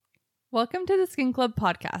Welcome to the Skin Club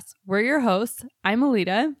podcast. We're your hosts. I'm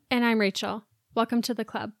Alita. And I'm Rachel. Welcome to the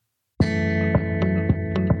club.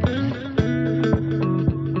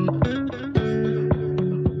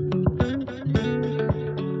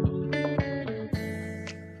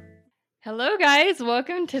 Hello, guys.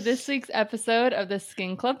 Welcome to this week's episode of the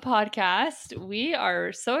Skin Club podcast. We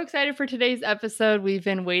are so excited for today's episode. We've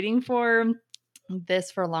been waiting for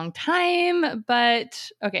this for a long time,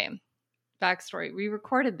 but okay. Backstory. We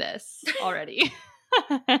recorded this already.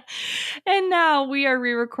 And now we are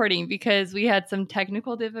re-recording because we had some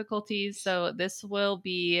technical difficulties. So this will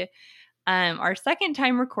be our second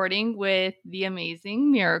time recording with the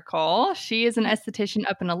amazing Miracle. She is an esthetician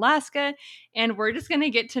up in Alaska, and we're just going to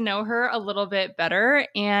get to know her a little bit better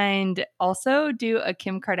and also do a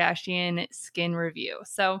Kim Kardashian skin review.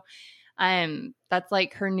 So that's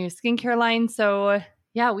like her new skincare line. So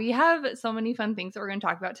yeah, we have so many fun things that we're going to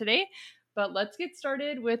talk about today. But let's get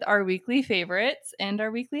started with our weekly favorites and our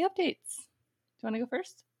weekly updates. Do you want to go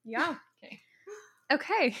first? Yeah.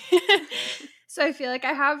 Okay. So I feel like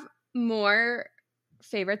I have more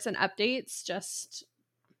favorites and updates just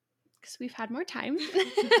because we've had more time.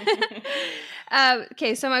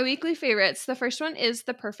 Okay, so my weekly favorites. The first one is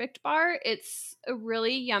the Perfect Bar. It's a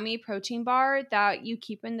really yummy protein bar that you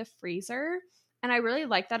keep in the freezer. And I really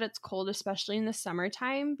like that it's cold, especially in the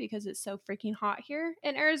summertime because it's so freaking hot here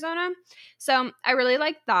in Arizona. So I really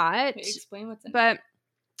like that. Wait, explain what's in it.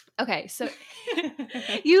 Okay, so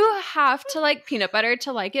you have to like peanut butter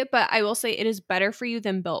to like it, but I will say it is better for you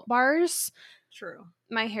than Built Bars. True.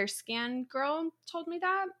 My hair scan girl told me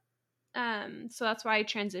that. So that's why I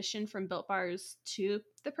transitioned from Built Bars to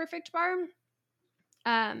the Perfect Bar.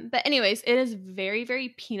 But anyways, it is very,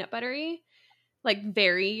 very peanut buttery. Like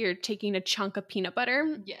you're taking a chunk of peanut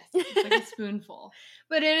butter. Yes, it's like a spoonful.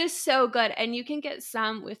 But it is so good. And you can get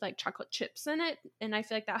some with like chocolate chips in it. And I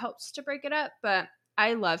feel like that helps to break it up. But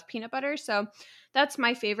I love peanut butter. So that's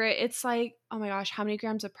my favorite. It's like, oh my gosh, how many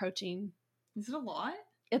grams of protein? Is it a lot?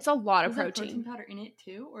 It's a lot of protein. protein. Is there protein powder in it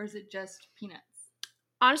too? Or is it just peanuts?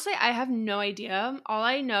 Honestly, I have no idea. All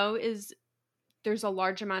I know is there's a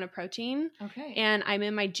large amount of protein. Okay. And I'm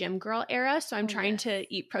in my gym girl era, so I'm trying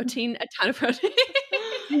to eat protein, a ton of protein.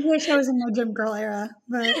 I wish I was in my gym girl era,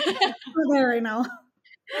 but we're there right now.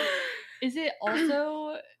 Is it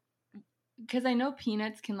also, because I know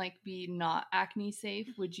peanuts can like be not acne safe,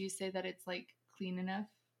 would you say that it's like clean enough?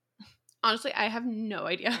 Honestly, I have no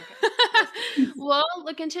idea. Okay. We'll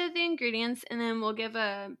look into the ingredients and then we'll give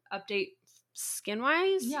a update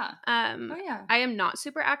skin-wise. Yeah. I am not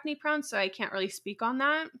super acne prone, so I can't really speak on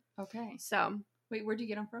that. Okay. So. Wait, where do you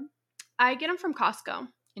get them from? I get them from Costco.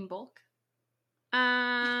 In bulk?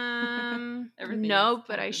 No,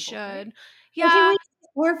 but I should. Bulk, right? Yeah. Okay, wait,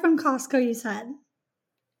 or from Costco, you said?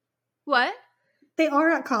 What? They are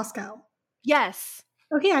at Costco. Yes.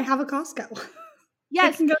 Okay, I have a Costco.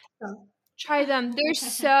 Yes. I can go to them. Try them. They're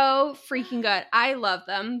so freaking good. I love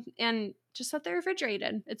them. And just that they're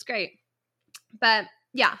refrigerated. It's great. But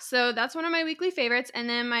yeah, so that's one of my weekly favorites. And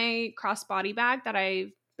then my crossbody bag that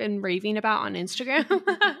I've been raving about on Instagram.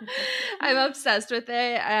 I'm obsessed with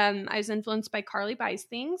it. I was influenced by Carly Buys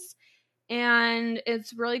Things. And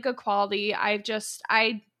it's really good quality. I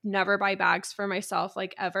never buy bags for myself,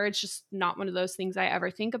 like ever. It's just not one of those things I ever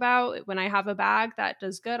think about. When I have a bag that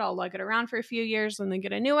does good, I'll lug it around for a few years and then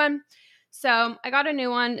get a new one. So I got a new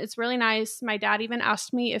one. It's really nice. My dad even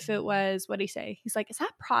asked me if it was, what'd he say? He's like, is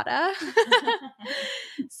that Prada?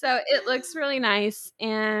 So it looks really nice.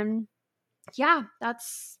 And yeah,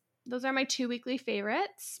 those are my two weekly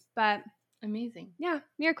favorites. But amazing. Yeah.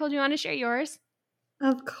 Miracle, do you want to share yours?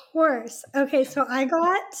 Of course. Okay, so I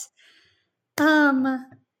got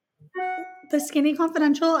the Skinny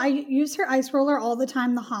Confidential. I use her ice roller all the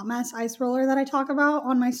time, the Hot Mess ice roller that I talk about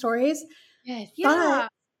on my stories. Yes. Yeah. But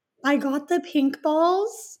I got the pink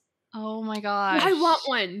balls. Oh my gosh. I want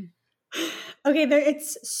one. Okay,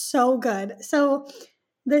 it's so good. So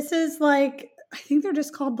this is like, I think they're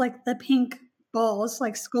just called like the pink balls,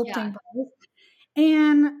 like sculpting balls.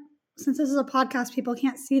 And since this is a podcast, people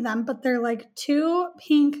can't see them, but they're like two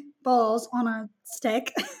pink balls on a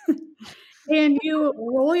stick. And you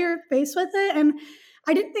roll your face with it. And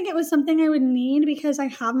I didn't think it was something I would need because I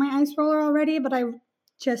have my ice roller already, but I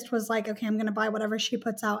just was like, okay, I'm going to buy whatever she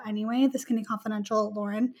puts out anyway, the Skinny Confidential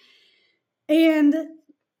Lauren. And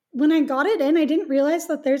when I got it in, I didn't realize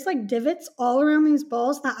that there's like divots all around these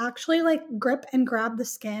balls that actually like grip and grab the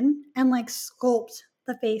skin and like sculpt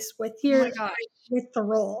the face with with the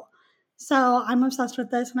roll. So I'm obsessed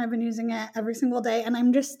with this and I've been using it every single day. And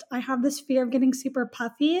I have this fear of getting super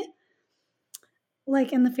puffy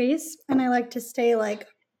like in the face. And I like to stay like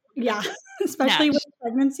Yeah, especially Snatch. with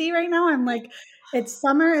pregnancy right now. I'm like, it's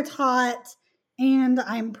summer, it's hot, and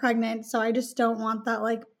I'm pregnant, so I just don't want that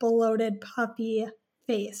like bloated, puffy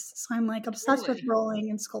face. So I'm like obsessed with Totally. rolling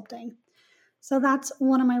and sculpting. So that's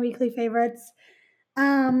one of my weekly favorites.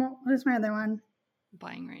 What is my other one?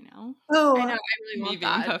 Buying right now. Oh, I know. I really Me want being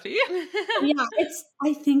that. puffy. yeah,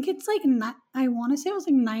 I think it's like I want to say it was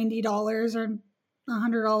like $90 or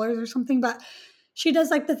 $100 or something, but she does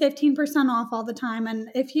like the 15% off all the time. And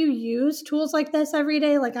if you use tools like this every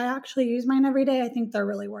day, like I actually use mine every day, I think they're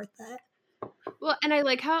really worth it. Well, and I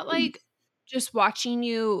like how like just watching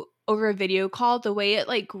you over a video call, the way it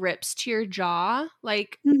like grips to your jaw,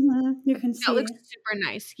 like You can that see. looks super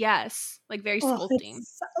nice. Yes, like very Oh, sculpting.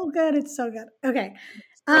 it's so good. It's so good. Okay.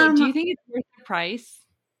 So do you think it's worth the price?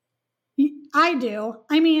 I do.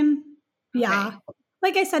 I mean, yeah. Okay.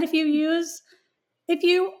 Like I said, if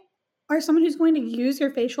you are someone who's going to use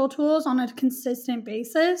your facial tools on a consistent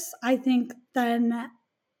basis, I think then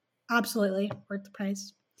absolutely worth the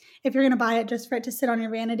price. If you're going to buy it just for it to sit on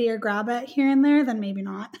your vanity or grab it here and there, then maybe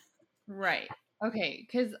not. Right. Okay.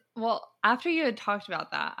 Because, well, after you had talked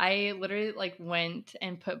about that, I literally like went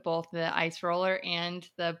and put both the ice roller and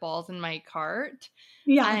the balls in my cart.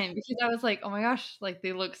 Yeah. Because I was like, oh my gosh, like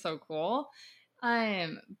they look so cool.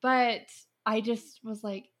 But I just was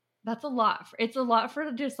like, that's a lot. It's a lot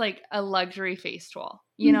for just like a luxury face tool,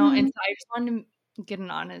 you know? And Mhm. so I just wanted to get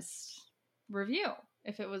an honest review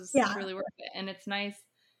if it was Yeah. really worth it. And it's nice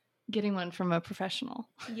getting one from a professional.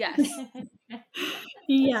 Yes.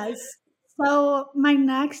 Yes. So my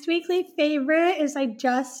next weekly favorite is I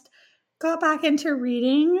just got back into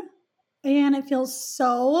reading and it feels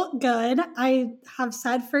so good. I have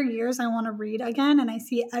said for years I want to read again, and I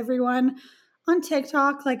see everyone on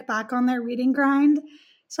TikTok like back on their reading grind.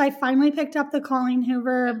 So I finally picked up the Colleen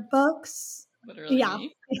Hoover books. Literally Yeah.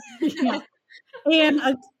 me. Yeah. And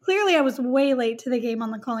clearly I was way late to the game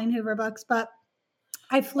on the Colleen Hoover books, but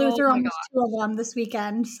I flew Oh through my almost god. 2 of them this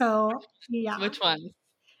weekend. So yeah. Which ones?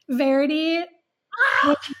 Verity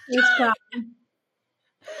was the first round.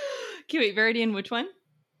 Okay, wait, Verity and which one?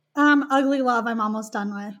 Ugly Love I'm almost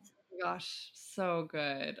done with. Oh my gosh, so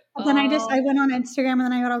good. But then I Oh, went on Instagram and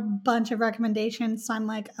then I got a bunch of recommendations. So I'm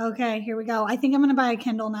like, okay, here we go. I think I'm gonna buy a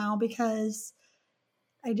Kindle now because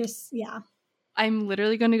yeah. I'm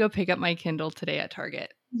literally going to go pick up my Kindle today at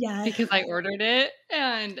Target Yeah. because I ordered it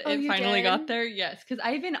and Oh, it you finally got did? there. Yes, because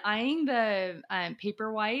I've been eyeing the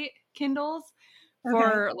Paperwhite Kindles Okay.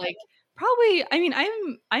 for like probably. I mean,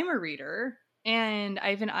 I'm a reader and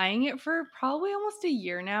I've been eyeing it for probably almost a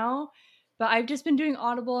year now. But I've just been doing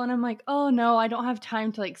Audible and I'm like, oh no, I don't have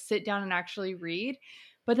time to like sit down and actually read.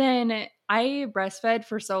 But then I breastfed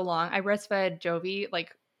for so long. I breastfed Jovi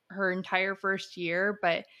like her entire first year,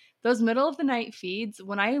 but those middle of the night feeds,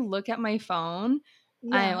 when I look at my phone,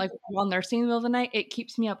 I Yeah. like while nursing in the middle of the night, it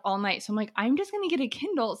keeps me up all night. So I'm like, I'm just gonna get a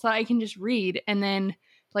Kindle so I can just read and then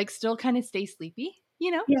like still kind of stay sleepy,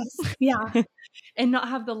 you know, Yes. Yeah. and not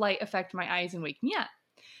have the light affect my eyes and wake me up.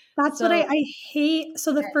 That's what So I hate.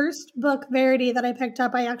 So the first book, Verity, that I picked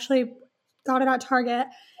up, I actually got it at Target.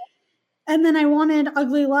 And then I wanted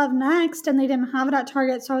Ugly Love next, and they didn't have it at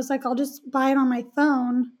Target. So I was like, I'll just buy it on my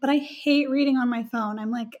phone. But I hate reading on my phone.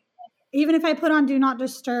 I'm like, even if I put on Do Not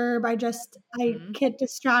Disturb, I get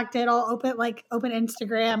distracted. I'll open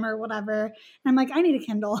Instagram or whatever. And I'm like, I need a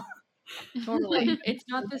Kindle. totally. It's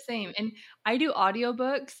not the same. And I do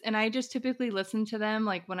audiobooks and I just typically listen to them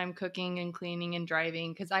like when I'm cooking and cleaning and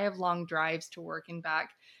driving because I have long drives to work and back.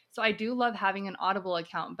 So I do love having an Audible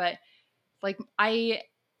account, but like I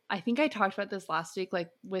think I talked about this last week like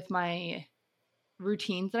with my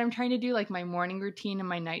routines that I'm trying to do, like my morning routine and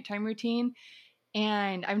my nighttime routine.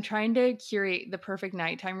 And I'm trying to curate the perfect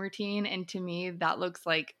nighttime routine. And to me, that looks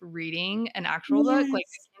like reading an actual book, like Yes.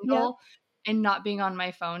 a Yep. Kindle, and not being on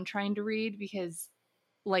my phone trying to read because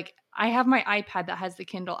like I have my iPad that has the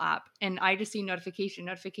Kindle app and I just see notification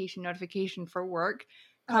for work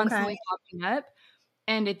Okay. constantly popping up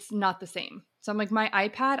and it's not the same. So I'm like my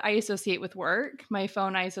iPad I associate with work, my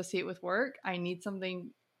phone I associate with work. I need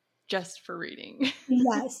something just for reading.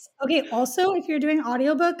 Yes. Okay. Also, if you're doing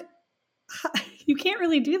audiobook, you can't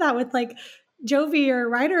really do that with like Jovi or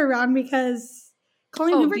Ryder around because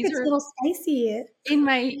Colleen Oh, Hoover these gets a are little spicy. in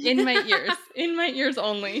my ears. In my ears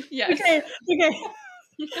only. Yes. Okay. Okay.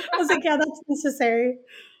 I was like, yeah, that's necessary.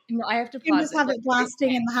 No, I have to You can pause just it. have Like it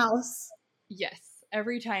blasting in the house. yes.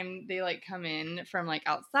 Every time they like come in from like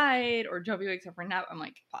outside or Jovi wakes up for a nap, I'm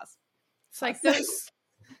like, pause. It's like Pause.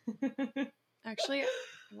 those. Actually, I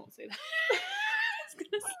won't say that. I was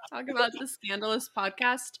gonna talk about the Scandalous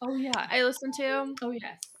podcast Oh yeah. I listen to. Oh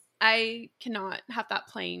yes. I cannot have that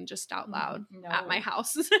playing just out loud at my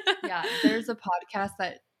house. Yeah, there's a podcast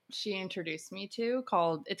that she introduced me to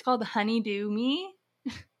it's called Honeydew Me.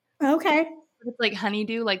 Okay. It's like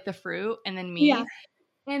honeydew, like the fruit, and then me. Yeah.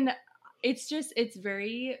 And it's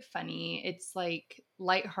very funny. It's like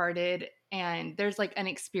lighthearted, and there's like an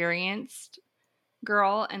experienced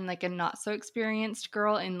girl and like a not so experienced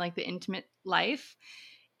girl in like the intimate life.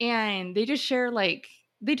 And they just share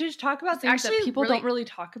they just talk about things that people don't really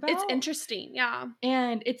talk about. It's interesting, yeah.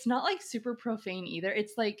 And it's not like super profane either.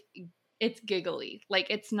 It's like it's giggly. Like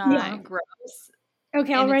it's not gross.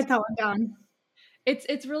 Okay, I'll write that one down.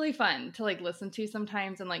 It's really fun to like listen to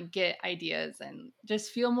sometimes and like get ideas and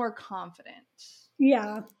just feel more confident.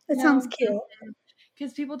 Yeah, it sounds cute.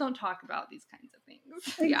 Because people don't talk about these kinds of things.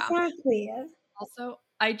 Exactly. Yeah. Also,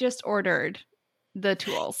 I just ordered the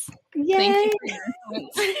tools. Yay! Thank you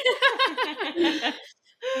for your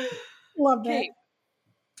Love it.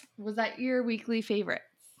 Was that your weekly favorites?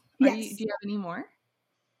 Yes. Do you have any more?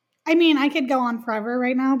 I mean, I could go on forever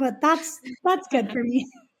right now, but that's good for me.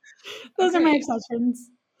 Those are my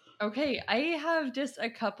obsessions. Okay, I have just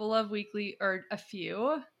a couple of weekly, or a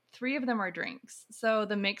few. 3 of them are drinks. So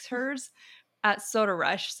the mixers at Soda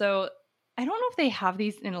Rush. So I don't know if they have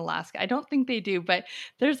these in Alaska. I don't think they do, but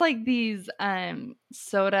there's like these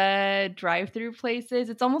soda drive-through places.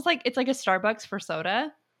 It's almost like it's like a Starbucks for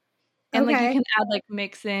soda. And like you can add like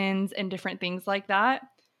mix-ins and different things like that.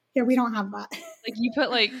 Yeah, we don't have that. Like you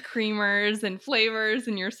put like creamers and flavors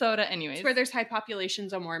in your soda. Anyways, it's where there's high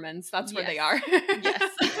populations of Mormons. That's where they are.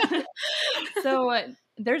 Yes. So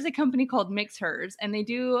there's a company called Mix Hers, and they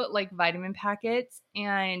do like vitamin packets,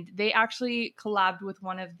 and they actually collabed with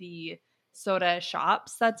one of the soda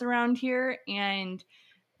shops that's around here, and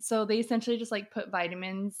so they essentially just like put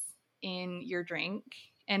vitamins in your drink,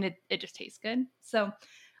 and it just tastes good. So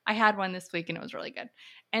I had one this week and it was really good.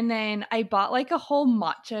 And then I bought like a whole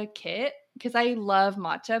matcha kit because I love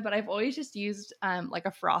matcha, but I've always just used like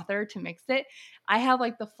a frother to mix it. I have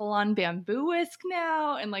like the full-on bamboo whisk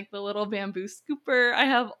now and like the little bamboo scooper. I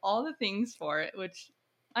have all the things for it, which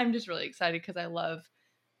I'm just really excited because I love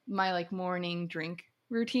my like morning drink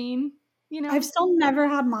routine, you know? I've still never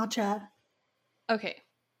had matcha. Okay.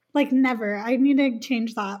 Like never. I need to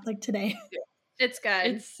change that like today. It's good.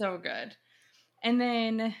 It's so good. And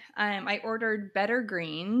then I ordered Better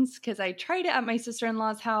Greens because I tried it at my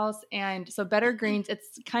sister-in-law's house. And so Better Greens,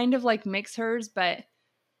 it's kind of like Mix Hers, but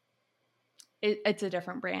it's a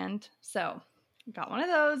different brand. So I got one of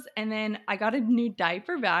those. And then I got a new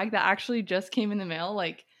diaper bag that actually just came in the mail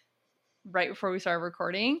like right before we started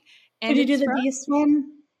recording. And did you do the Beast one?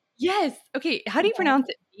 Yes. Okay. How do you pronounce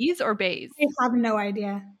it? Bees or Bays? I have no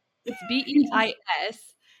idea. It's BEIS.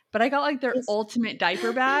 But I got like their ultimate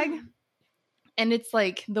diaper bag. And it's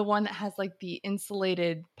like the one that has like the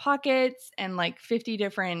insulated pockets and like 50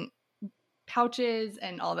 different pouches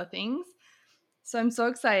and all the things. So I'm so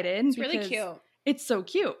excited. It's really cute. It's so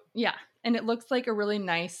cute. Yeah. And it looks like a really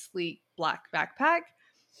nice, sleek black backpack.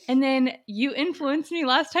 And then you influenced me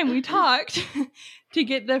last time we talked to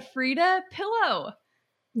get the Frida pillow.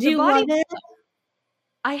 Do you love it?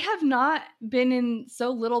 I have not been in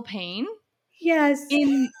so little pain. Yes.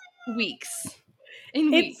 In weeks.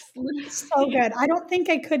 It's so good. I don't think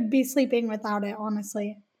I could be sleeping without it,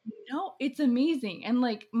 honestly. No, it's amazing. And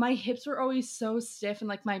like my hips were always so stiff and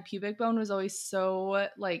like my pubic bone was always so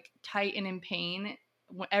like tight and in pain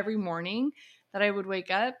every morning that I would wake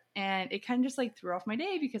up and it kind of just like threw off my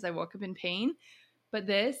day because I woke up in pain. But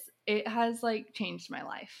it has like changed my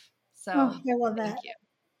life. So I love that. Thank you.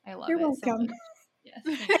 I love You're it. welcome. So yes.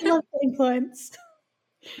 I love the influence.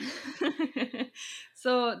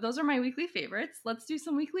 So those are my weekly favorites. Let's do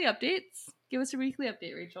some weekly updates. Give us a weekly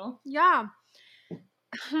update, Rachel. Yeah.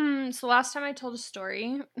 So last time I told a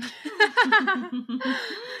story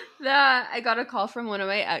that I got a call from one of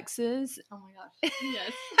my exes. Oh my gosh.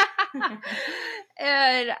 Yes.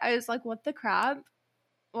 And I was like, what the crap?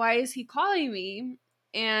 Why is he calling me?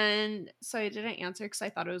 And so I didn't answer because I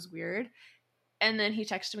thought it was weird. And then he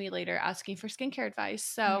texted me later asking for skincare advice.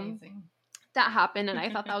 So amazing. That happened and I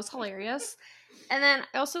thought that was hilarious. And then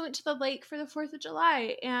I also went to the lake for the 4th of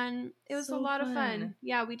July and it was a lot of fun.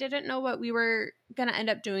 Yeah, we didn't know what we were going to end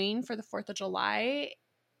up doing for the 4th of July.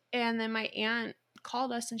 And then my aunt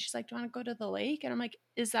called us and she's like, do you want to go to the lake? And I'm like,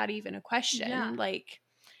 is that even a question? Yeah. Like,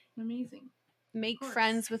 amazing. Make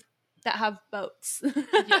friends with that have boats.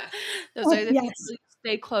 Yeah. Those are the people you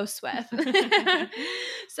stay close with.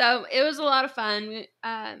 So it was a lot of fun.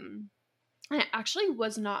 It actually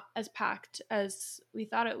was not as packed as we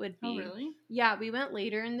thought it would be. Oh, really? Yeah, we went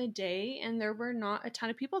later in the day and there were not a ton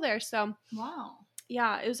of people there. So, wow.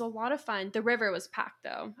 yeah, it was a lot of fun. The river was packed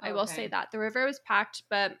though. I will say that. The river was packed,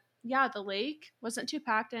 but yeah, the lake wasn't too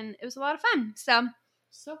packed and it was a lot of fun. So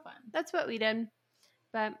fun. That's what we did.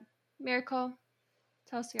 But Miracle,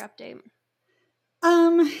 tell us your update.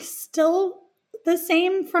 Still the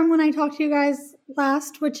same from when I talked to you guys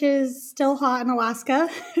last, which is still hot in Alaska.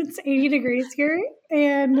 It's 80 degrees here.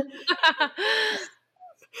 And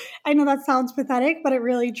I know that sounds pathetic, but it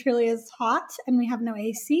really truly is hot and we have no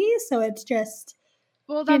AC. So it's just,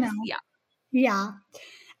 well, that's, yeah.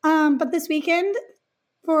 But this weekend,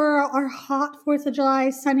 for our hot 4th of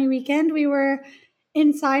July sunny weekend, we were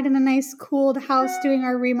inside in a nice cooled house doing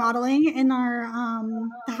our remodeling in our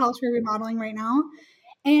the house we're remodeling right now.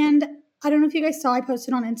 And I don't know if you guys saw, I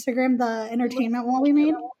posted on Instagram the entertainment wall we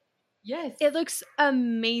made. Yes. It looks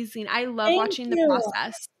amazing. I love watching the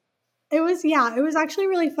process. It was actually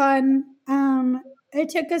really fun. It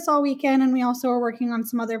took us all weekend, and we also were working on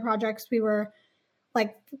some other projects we were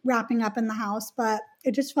like wrapping up in the house, but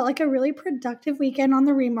it just felt like a really productive weekend on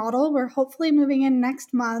the remodel. We're hopefully moving in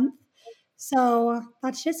next month. So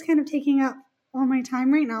that's just kind of taking up all my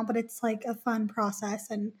time right now, but it's like a fun process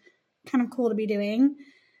and kind of cool to be doing.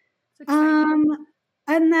 And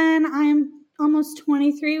then I'm almost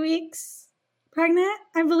 23 weeks pregnant,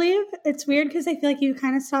 I believe. It's weird because I feel like you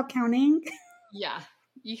kind of stop counting. Yeah.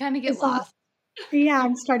 You kind of get lost. Yeah,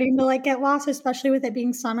 I'm starting to like get lost, especially with it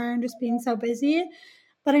being summer and just being so busy.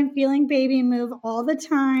 But I'm feeling baby move all the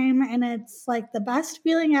time, and it's like the best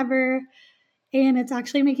feeling ever. And it's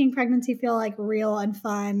actually making pregnancy feel like real and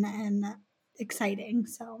fun and exciting.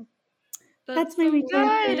 So that's my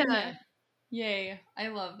weekend. Good. Yay. I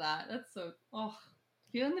love that. That's so,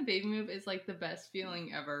 feeling the baby move is like the best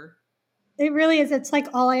feeling ever. It really is. It's like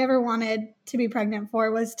all I ever wanted to be pregnant for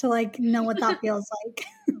was to like know what that feels like.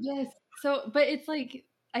 Yes. So, but it's like,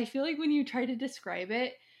 I feel like when you try to describe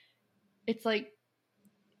it, it's like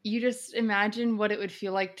you just imagine what it would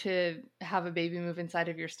feel like to have a baby move inside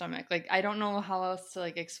of your stomach. Like, I don't know how else to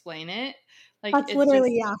like explain it. Like, That's it's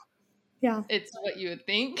literally, just, yeah. It's what you would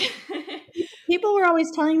think. People were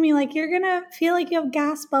always telling me like, you're going to feel like you have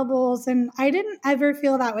gas bubbles. And I didn't ever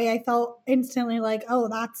feel that way. I felt instantly like, oh,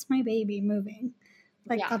 that's my baby moving.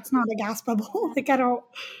 Like, that's not a gas bubble. Like, I don't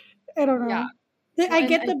know. Yeah. I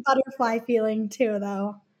get the butterfly feeling too,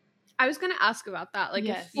 though. I was going to ask about that. Like,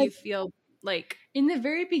 if you feel like in the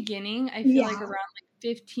very beginning, I feel like around like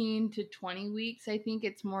 15 to 20 weeks, I think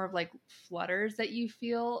it's more of like flutters that you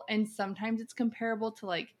feel. And sometimes it's comparable to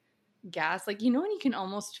like gas. Like, you know, when you can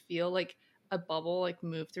almost feel like a bubble like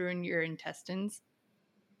move through in your intestines.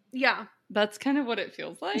 Yeah. That's kind of what it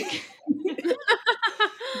feels like.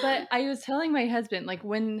 But I was telling my husband, like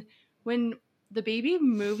when the baby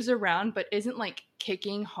moves around but isn't like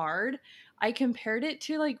kicking hard, I compared it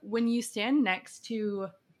to like when you stand next to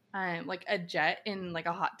like a jet in like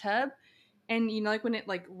a hot tub, and you know, like when it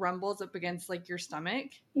like rumbles up against like your stomach.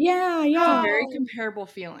 Yeah. It's a very comparable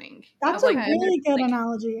feeling. That's like, a really good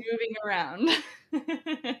analogy. Moving around.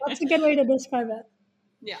 That's a good way to describe it.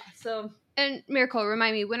 Yeah. So, and Miracle,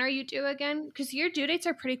 remind me, when are you due again? Because your due dates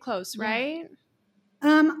are pretty close, right?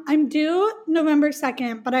 I'm due November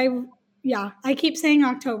 2nd, but I keep saying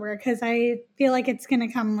October because I feel like it's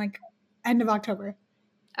gonna come like end of October.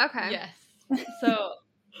 Okay. Yes. So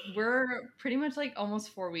we're pretty much like almost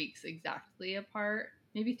 4 weeks exactly apart,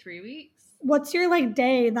 maybe 3 weeks. What's your like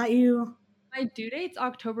day that you? My due date's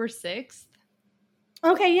October 6th.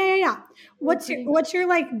 Okay, yeah. What's your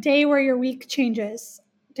like day where your week changes?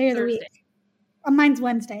 Day of the week. Mine's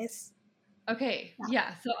Wednesdays. Okay,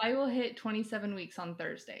 yeah. So I will hit 27 weeks on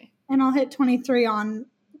Thursday. And I'll hit 23 on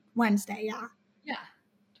Wednesday, Yeah.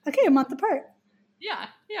 Okay, a month apart. Yeah.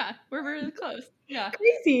 We're really close. Yeah.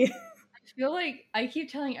 Crazy. I feel like I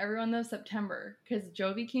keep telling everyone though September because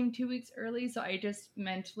Jovi came 2 weeks early, so I just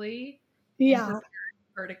mentally prepared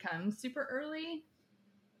her to come super early.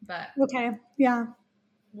 But okay, yeah.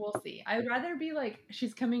 We'll see. I would rather be like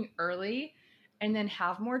she's coming early and then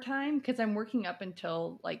have more time because I'm working up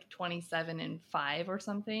until like 27 and 5 or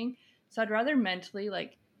something. So I'd rather mentally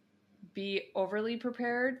like be overly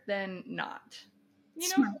prepared than not. You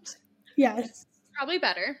know? Smart. Yes. Probably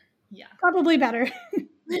better. Yeah. Probably better.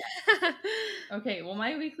 Okay, well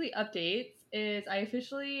my weekly updates is I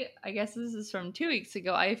guess this is from 2 weeks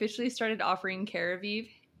ago, I officially started offering Caravive,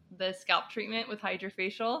 the scalp treatment with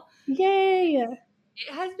hydrofacial. Yay!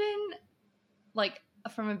 It has been like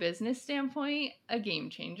from a business standpoint a game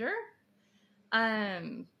changer.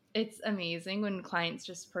 It's amazing when clients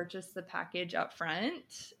just purchase the package up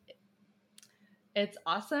front. It's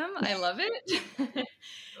awesome. I love it.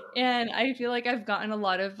 And I feel like I've gotten a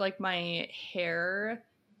lot of like my hair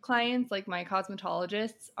clients, like my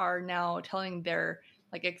cosmetologists, are now telling their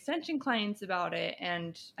like extension clients about it.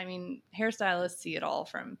 And I mean, hairstylists see it all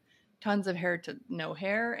from tons of hair to no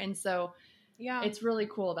hair. And so it's really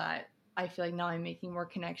cool that I feel like now I'm making more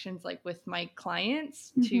connections like with my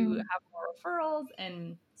clients to have more referrals.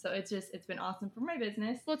 And so it's been awesome for my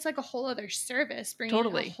business. Well, it's like a whole other service, bringing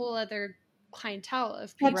a whole other clientele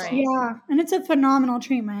of people. Yeah. And it's a phenomenal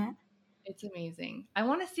treatment. It's amazing. I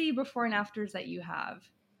want to see before and afters that you have.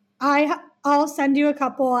 I'll send you a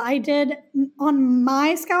couple. I did on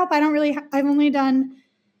my scalp. I've only done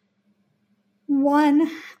one.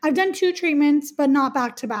 I've done 2 treatments, but not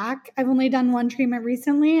back to back. I've only done 1 treatment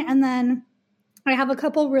recently. And then I have a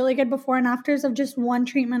couple really good before and afters of just 1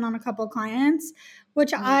 treatment on a couple clients,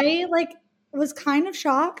 which I was kind of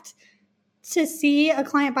shocked to see a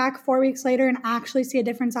client back 4 weeks later and actually see a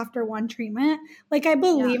difference after 1 treatment. Like, I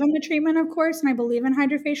believe in the treatment, of course, and I believe in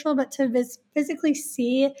hydrofacial, but to physically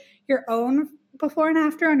see your own before and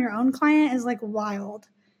after on your own client is like wild.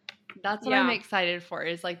 That's what I'm excited for,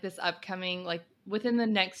 is like this upcoming, like within the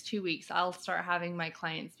next 2 weeks, I'll start having my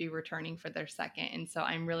clients be returning for their second. And so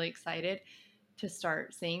I'm really excited to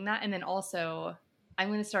start seeing that. And then also I'm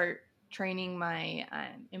going to start training my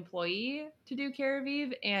employee to do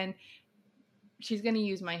Caravive, and she's going to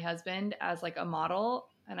use my husband as like a model.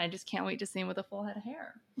 And I just can't wait to see him with a full head of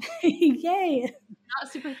hair. Yay.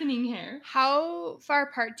 Not super thinning hair. How far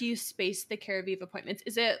apart do you space the Caravive appointments?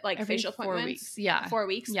 Is it like Every facial 4 appointments? weeks. Yeah. 4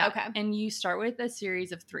 weeks? Yeah. Okay. And you start with a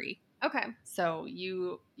series of 3. Okay. So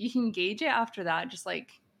you can gauge it after that, just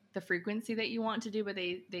like the frequency that you want to do, but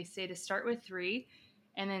they say to start with 3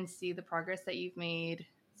 and then see the progress that you've made,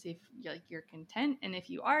 see if you're content. And if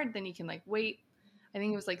you are, then you can like wait. I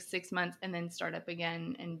think it was like 6 months and then start up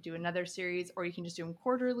again and do another series, or you can just do them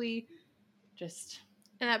quarterly.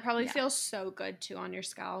 And that probably feels so good too on your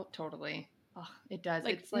scalp. Totally. Oh, it does.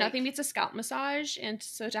 Like, it's like nothing beats a scalp massage. And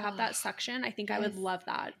so to have that suction, I think I would love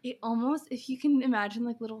that. It almost, if you can imagine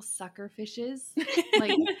like little sucker fishes,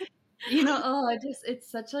 like, it's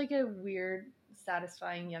such like a weird,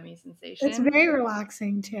 satisfying, yummy sensation. It's very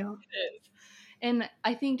relaxing too. It is. And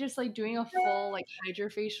I think just like doing a full like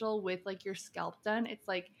hydrofacial with like your scalp done, it's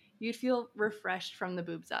like you'd feel refreshed from the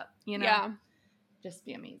boobs up, Yeah. Just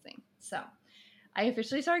be amazing. So I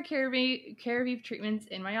officially started Caravive treatments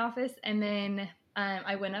in my office, and then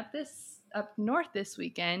I went up north this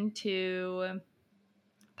weekend to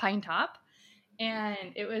Pine Top, and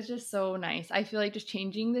it was just so nice. I feel like just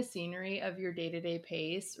changing the scenery of your day-to-day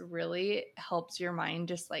pace really helps your mind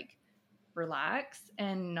just like relax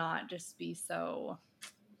and not just be so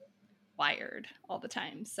wired all the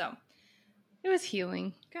time. So it was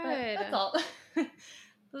healing. Good. That's all.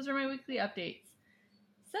 Those are my weekly updates.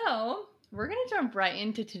 So we're going to jump right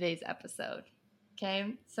into today's episode.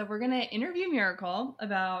 Okay. So we're going to interview Miracle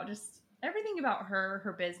about just everything about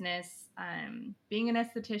her business, being an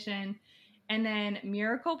esthetician. And then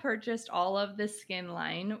Miracle purchased all of the Skkn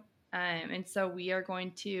line. And so we are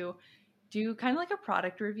going to do kind of like a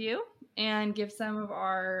product review and give some of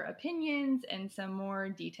our opinions and some more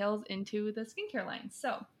details into the skincare line.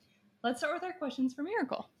 So let's start with our questions for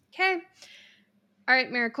Miracle. Okay. All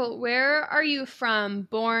right, Miracle, where are you from?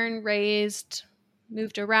 Born, raised,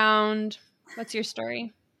 moved around? What's your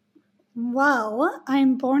story? Well,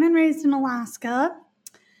 I'm born and raised in Alaska.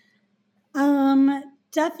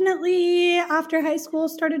 Definitely after high school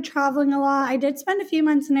started traveling a lot. I did spend a few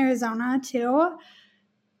months in Arizona too.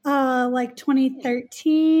 Like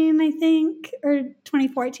 2013, I think, or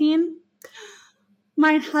 2014. Me and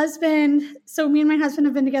my husband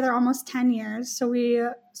have been together almost 10 years. So we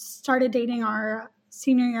started dating our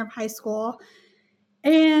senior year of high school.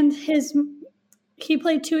 And he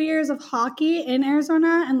played 2 years of hockey in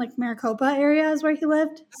Arizona, and like Maricopa area is where he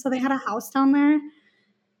lived. So they had a house down there.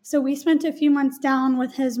 So we spent a few months down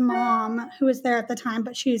with his mom, who was there at the time,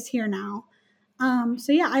 but she's here now.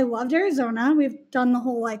 So yeah, I loved Arizona. We've done the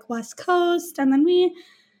whole like West Coast, and then we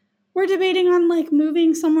were debating on like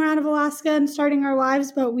moving somewhere out of Alaska and starting our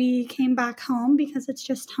lives, but we came back home because it's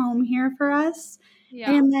just home here for us. Yeah.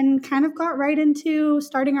 And then kind of got right into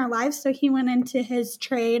starting our lives. So he went into his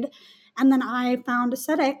trade, and then I found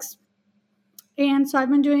aesthetics. And so I've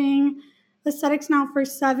been doing aesthetics now for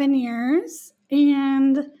 7 years,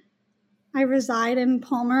 and I reside in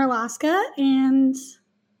Palmer, Alaska, and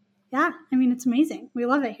yeah, I mean, it's amazing. We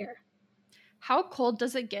love it here. How cold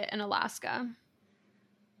does it get in Alaska?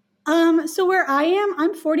 So where I am,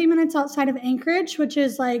 I'm 40 minutes outside of Anchorage, which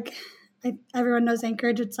is like, everyone knows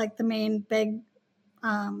Anchorage. It's like the main big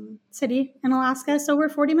city in Alaska. So we're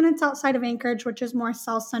 40 minutes outside of Anchorage, which is more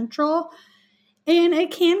south central. And it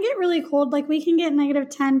can get really cold. Like we can get negative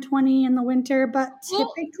 10, 20 in the winter, but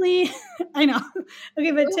typically, I know.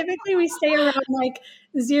 Okay, but typically we stay around like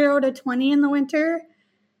 0 to 20 in the winter,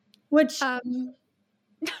 which,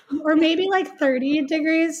 or maybe like 30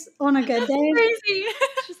 degrees on a good day. Crazy.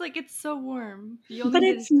 It's just like, it's so warm. But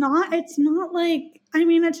it's not like, I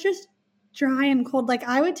mean, it's just dry and cold. Like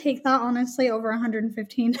I would take that honestly over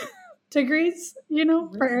 115 degrees, you know,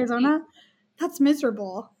 for Arizona. That's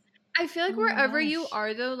miserable. I feel like wherever you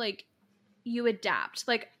are though, like you adapt.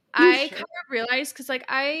 Like I kind of realized because like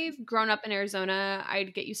I've grown up in Arizona,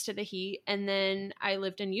 I'd get used to the heat, and then I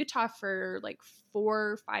lived in Utah for like 4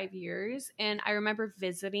 or 5 years, and I remember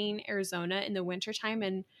visiting Arizona in the wintertime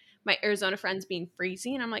and my Arizona friends being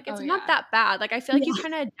freezing, and I'm like, it's not that bad. Like I feel like you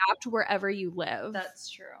kind of adapt wherever you live. That's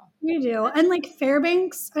true. You do. And like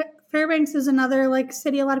Fairbanks is another like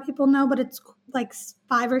city a lot of people know, but it's like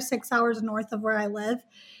 5 or 6 hours north of where I live.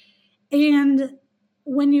 And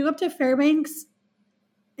when you go up to Fairbanks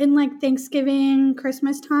in like Thanksgiving,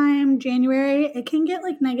 Christmas time, January, it can get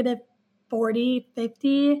like negative 40,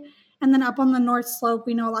 50. And then up on the North Slope,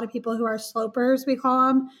 we know a lot of people who are slopers, we call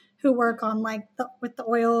them, who work on like with the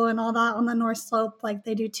oil and all that on the North Slope. Like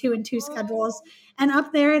they do 2 and 2 schedules. And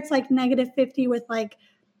up there, it's like negative 50 with like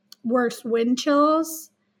worse wind chills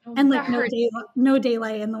and like no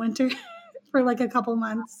daylight in the winter for like a couple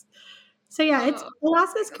months. So yeah,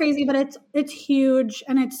 Alaska's crazy, but it's huge,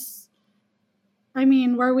 and I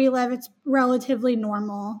mean, where we live, it's relatively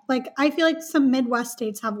normal. Like I feel like some Midwest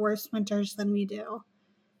states have worse winters than we do.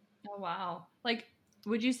 Oh wow! Like,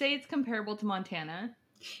 would you say it's comparable to Montana?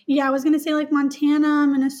 Yeah, I was gonna say like Montana,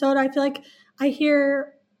 Minnesota. I feel like I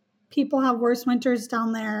hear people have worse winters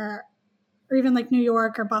down there, or even like New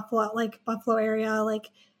York or Buffalo area. Like,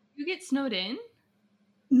 you get snowed in?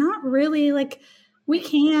 Not really. Like we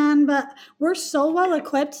can, but we're so well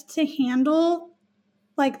equipped to handle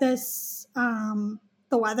like this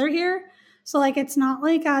the weather here. So like it's not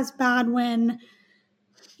like as bad when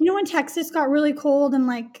when Texas got really cold and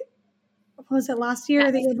like what was it last year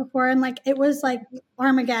or the year before, and like it was like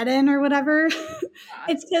Armageddon or whatever.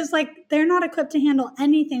 It's because like they're not equipped to handle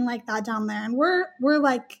anything like that down there, and we're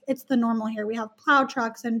like it's the normal here. We have plow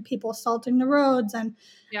trucks and people salting the roads and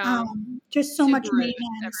just so much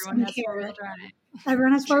maintenance. Everyone has 4-wheel drive.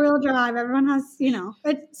 Everyone has 4-wheel drive. Everyone has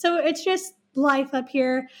so it's just life up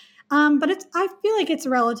here. But I feel like it's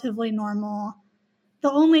relatively normal.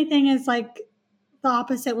 The only thing is like the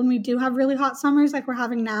opposite when we do have really hot summers like we're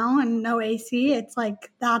having now and no AC, it's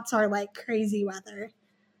like that's our like crazy weather.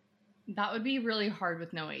 That would be really hard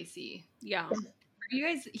with no AC. Yeah. Are you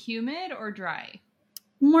guys humid or dry?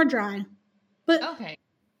 More dry. But okay.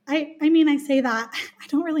 I mean, I say that. I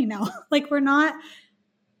don't really know. Like we're not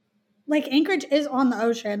like Anchorage is on the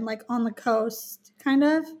ocean, like on the coast kind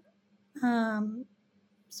of.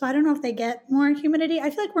 So I don't know if they get more humidity.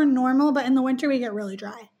 I feel like we're normal, but in the winter we get really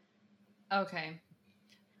dry. Okay.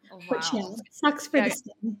 Oh, wow. Which sucks for the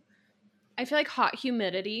skin. I feel like hot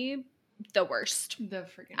humidity, the worst. The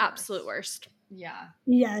freaking absolute worst. Yeah.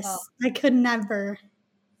 Yes. I could never.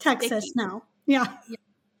 Texas, sticky. No. Yeah.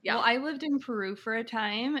 Yeah. Well, I lived in Peru for a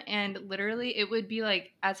time, and literally it would be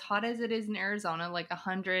like as hot as it is in Arizona, like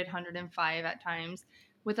 100, 105 at times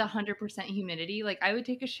with 100% humidity. Like I would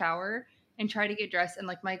take a shower and try to get dressed, and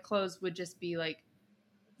like my clothes would just be like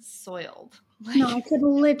soiled. Like, no, I could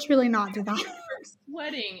literally not do that.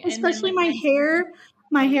 Sweating. Especially and then, like,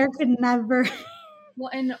 my hair could never. Well,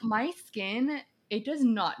 and my skin, it does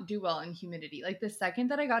not do well in humidity. Like the second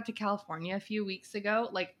that I got to California a few weeks ago,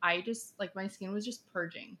 like I just like my skin was just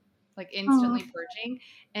purging, like instantly purging.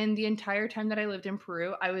 And the entire time that I lived in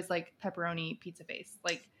Peru, I was like pepperoni pizza face.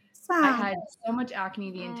 Like I had so much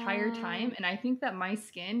acne the entire time. And I think that my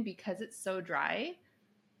skin, because it's so dry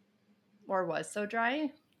or was so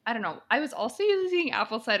dry, I don't know. I was also using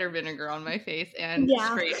apple cider vinegar on my face and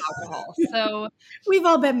straight alcohol. So we've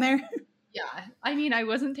all been there. Yeah. I mean, I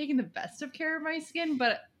wasn't taking the best of care of my skin,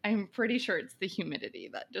 but I'm pretty sure it's the humidity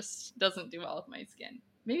that just doesn't do well with my skin.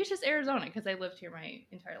 Maybe it's just Arizona because I lived here my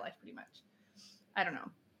entire life pretty much. I don't know.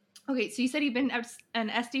 Okay, so you said you've been an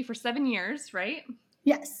Esti for 7 years, right?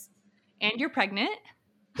 Yes. And you're pregnant?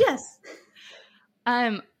 Yes.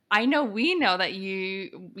 I know we know that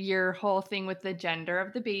your whole thing with the gender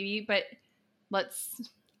of the baby, but let's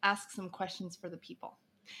ask some questions for the people.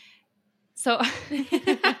 So,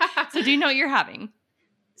 so do you know what you're having?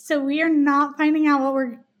 So we are not finding out what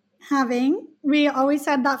we're having. We always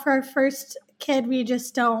said that for our first kid, we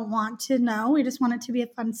just don't want to know. We just want it to be a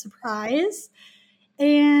fun surprise.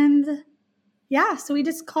 And yeah, so we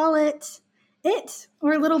just call it it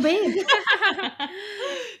or little babe.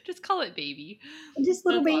 Just call it baby. Just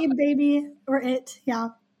little baby or it. Yeah.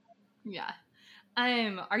 Yeah.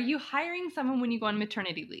 Are you hiring someone when you go on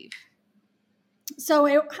maternity leave? So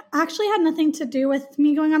it actually had nothing to do with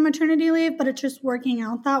me going on maternity leave, but it's just working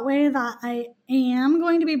out that way that I am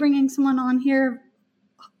going to be bringing someone on here.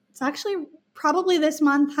 It's actually probably this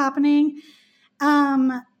month happening.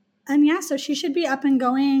 And yeah, so she should be up and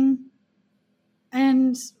going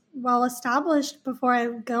and well established before I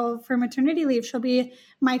go for maternity leave. She'll be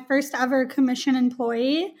my first ever commission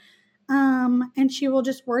employee. And she will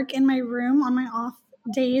just work in my room on my off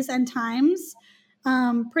days and times.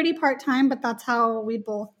 Pretty part-time, but that's how we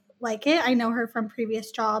both like it. I know her from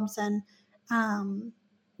previous jobs and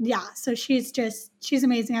yeah, so she's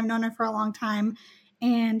amazing. I've known her for a long time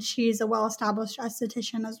and she's a well-established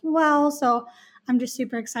esthetician as well. So I'm just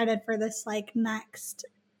super excited for this like next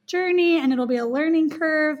journey, and it'll be a learning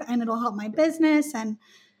curve and it'll help my business and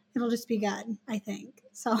it'll just be good, I think.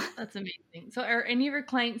 So that's amazing. So are any of your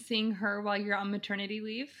clients seeing her while you're on maternity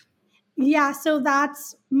leave? Yeah, so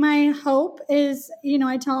that's my hope is,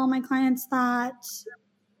 I tell all my clients that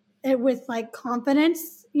with like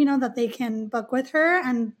confidence, that they can book with her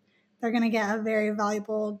and they're going to get a very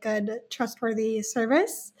valuable, good, trustworthy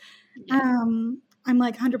service. Yeah. I'm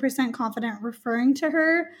like 100% confident referring to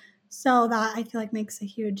her. So that I feel like makes a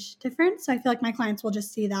huge difference. So I feel like my clients will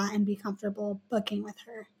just see that and be comfortable booking with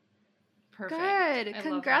her. Perfect. Good.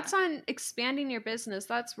 Congrats on expanding your business.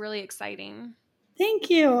 That's really exciting. Thank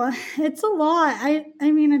you. It's a lot.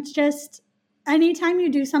 I mean, it's just anytime you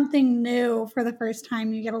do something new for the first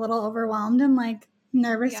time, you get a little overwhelmed and like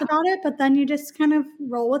nervous about it, but then you just kind of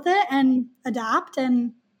roll with it and adapt,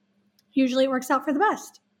 and usually it works out for the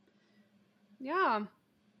best. Yeah.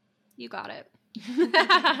 You got it.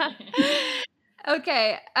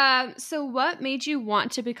 Okay. So what made you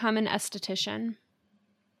want to become an esthetician?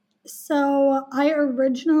 So I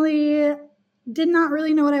originally did not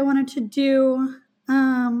really know what I wanted to do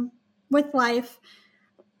with life.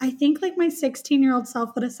 I think like my 16-year-old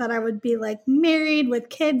self would have said I would be like married with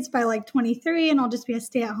kids by like 23 and I'll just be a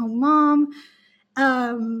stay-at-home mom.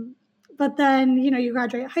 But then, you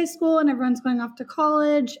graduate high school and everyone's going off to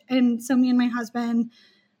college. And so me and my husband,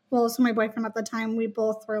 so my boyfriend at the time, we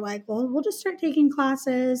both were like, well, we'll just start taking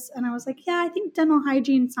classes. And I was like, yeah, I think dental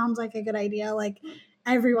hygiene sounds like a good idea. Like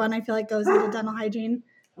everyone, I feel like, goes into dental hygiene.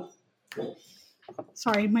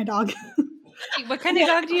 Sorry, my dog. What kind of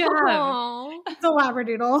dog do you have? It's a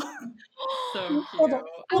Labradoodle. So cute.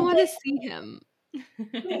 I want to see him.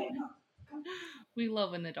 We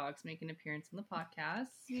love when the dogs make an appearance on the podcast.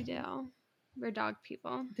 We do. We're dog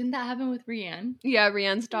people. Didn't that happen with Rianne? Yeah,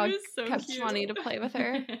 Rianne's dog kept wanting to play with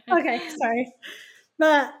her. Okay, sorry.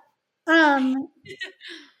 But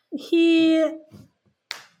he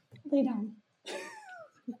lay down.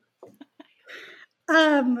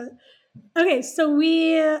 Okay, so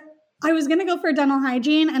I was gonna go for dental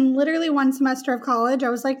hygiene, and literally one semester of college, I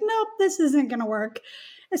was like, nope, this isn't gonna work.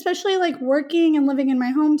 Especially like working and living in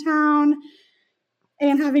my hometown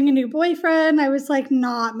and having a new boyfriend, I was like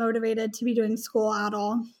not motivated to be doing school at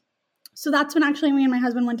all. So that's when actually me and my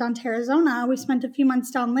husband went down to Arizona. We spent a few months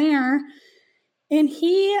down there, and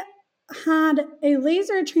he had a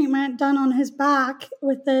laser treatment done on his back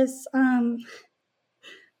with this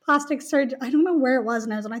plastic surgeon. I don't know where it was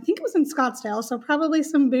in Arizona. I think it was in Scottsdale, so probably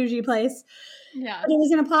some bougie place. Yeah. But it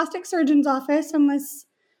was in a plastic surgeon's office, and this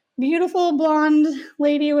beautiful blonde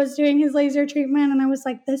lady was doing his laser treatment, and I was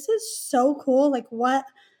like, this is so cool. Like, what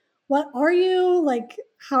are you? Like,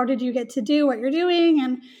 how did you get to do what you're doing?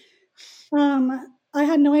 And I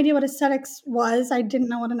had no idea what aesthetics was. I didn't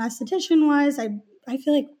know what an esthetician was. I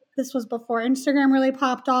feel like this was before Instagram really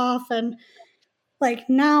popped off, and like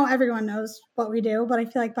now everyone knows what we do, but I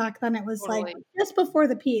feel like back then it was like just before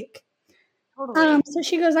the peak. Totally. So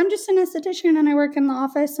she goes, I'm just an esthetician and I work in the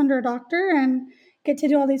office under a doctor and get to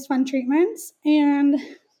do all these fun treatments. And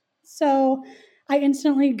so I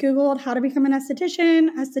instantly Googled how to become an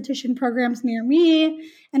esthetician programs near me.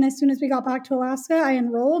 And as soon as we got back to Alaska, I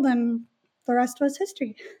enrolled, and the rest was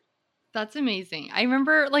history. That's amazing. I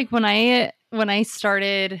remember like when I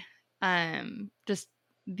started just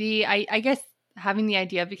I guess having the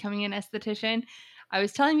idea of becoming an esthetician, I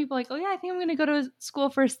was telling people like, oh yeah, I think I'm going to go to school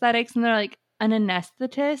for aesthetics. And they're like, an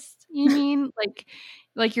anesthetist? You mean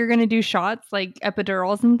like you're going to do shots, like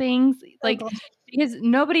epidurals and things? Like, because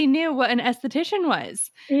nobody knew what an esthetician was.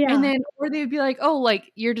 Yeah. And then, or they would be like, oh,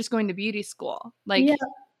 like you're just going to beauty school. Like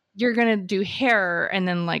you're going to do hair and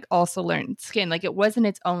then like also learn skin. Like it wasn't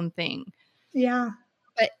its own thing. Yeah.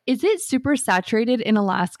 But is it super saturated in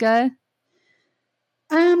Alaska?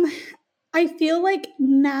 I feel like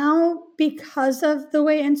now, because of the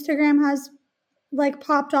way Instagram has like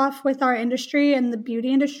popped off with our industry and the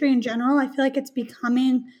beauty industry in general, I feel like it's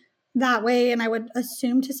becoming that way. And I would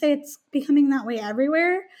assume to say it's becoming that way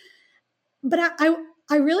everywhere. But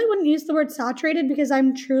I really wouldn't use the word saturated, because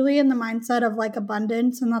I'm truly in the mindset of like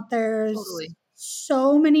abundance, and that there's Totally.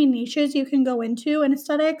 so many niches you can go into in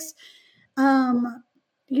aesthetics.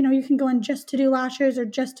 You can go in just to do lashes, or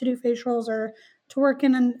just to do facials, or to work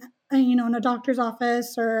in in a doctor's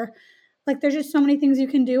office, or like there's just so many things you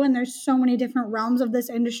can do, and there's so many different realms of this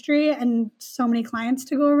industry and so many clients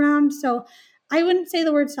to go around. So I wouldn't say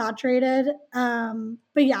the word saturated,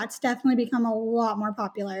 but yeah, it's definitely become a lot more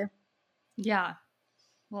popular. Yeah.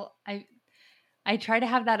 Well, I try to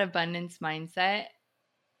have that abundance mindset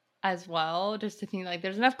as well, just to think like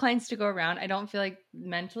there's enough clients to go around. I don't feel like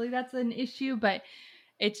mentally that's an issue, but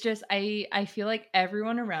it's just I feel like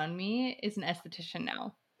everyone around me is an esthetician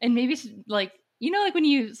now. And maybe it's like, like when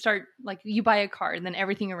you start, like you buy a car and then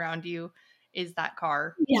everything around you is that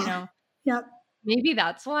car, Yeah. Yep. Maybe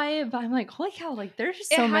that's why, but I'm like, holy cow, like there's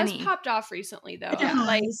just It so has many. popped off recently though. Yeah.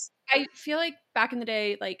 Like I feel like back in the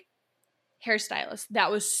day, like hairstylist, that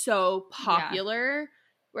was so popular.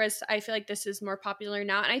 Whereas I feel like this is more popular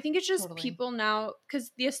now. And I think it's just people now,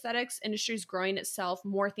 because the aesthetics industry is growing itself,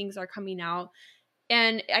 more things are coming out.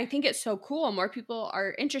 And I think it's so cool. More people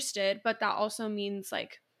are interested, but that also means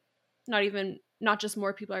like not just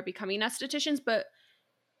more people are becoming estheticians, but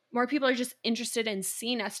more people are just interested in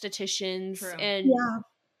seeing estheticians. True. And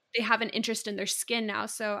they have an interest in their skin now.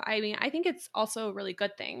 So I mean, I think it's also a really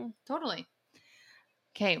good thing. Totally.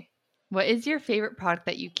 Okay. What is your favorite product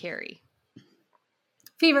that you carry?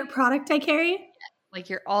 Favorite product I carry? Like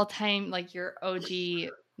your all-time, like your OG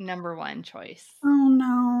number one choice. Oh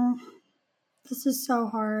no. This is so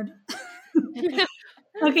hard.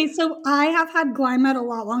 Okay, so I have had Glymed a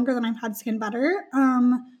lot longer than I've had Skin Better.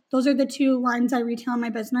 Those are the two lines I retail in my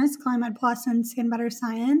business, Glymed Plus and Skin Better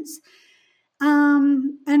Science.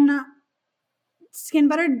 And Skin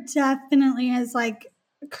Better definitely is like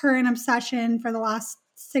current obsession for the last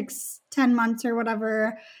 6-10 months or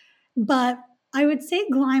whatever. But I would say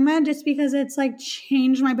Glymed, just because it's like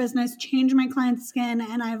changed my business, changed my client's skin,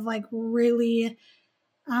 and I've like really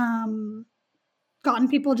gotten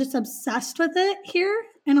people just obsessed with it here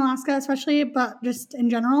in Alaska, especially, but just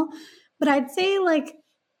in general. But I'd say like,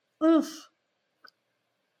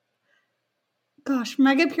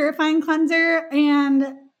 Mega Purifying Cleanser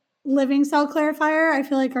and Living Cell Clarifier, I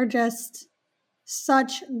feel like are just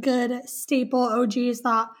such good staple OGs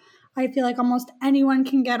that I feel like almost anyone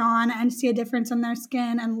can get on and see a difference in their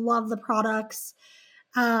skin and love the products.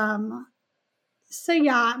 So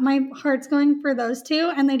yeah, my heart's going for those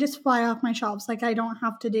two, and they just fly off my shelves. Like I don't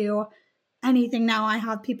have to do anything now. I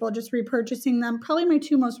have people just repurchasing them. Probably my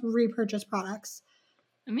two most repurchased products.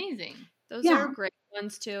 Amazing. Those are great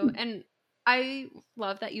ones too. And I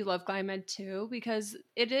love that you love Glymed too, because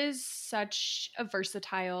it is such a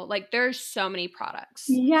versatile, like there's so many products.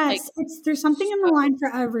 Yes, like, there's something in the line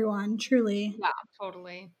for everyone, truly. Yeah,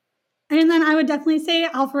 totally. And then I would definitely say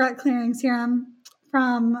Alpha Ret Clearing Serum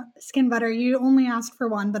from Skin Better. You only asked for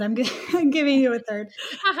one, but I'm giving you a third.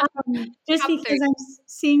 Just because I'm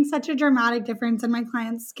seeing such a dramatic difference in my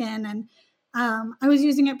client's skin. And I was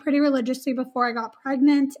using it pretty religiously before I got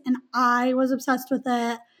pregnant, and I was obsessed with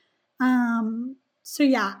it. So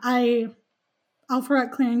yeah, Alpha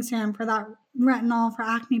Ret Clearing Serum for that retinol for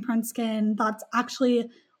acne-prone skin that's actually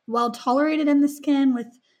well tolerated in the skin with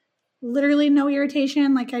literally no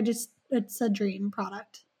irritation. Like it's a dream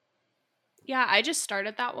product. Yeah, I just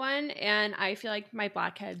started that one, and I feel like my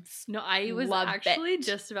blackheads. No, I was actually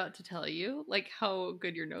just about to tell you like how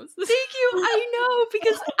good your nose is. Thank you. I know,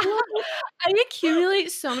 because I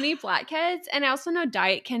accumulate so many blackheads, and I also know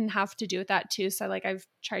diet can have to do with that too. So like I've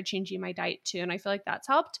tried changing my diet too, and I feel like that's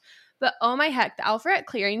helped. But oh my heck, the Alpha Ret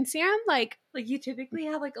Clearing Serum, like you typically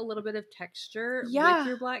have like a little bit of texture with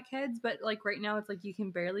your blackheads, but like right now it's like you can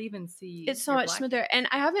barely even see. It's so much smoother, and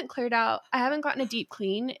I haven't gotten a deep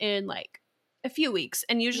clean in like a few weeks,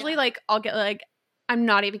 and usually like I'll get like, I'm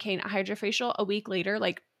not even kidding, a hydrofacial a week later,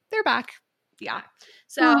 like they're back. Yeah.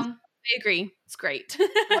 So I agree. It's great.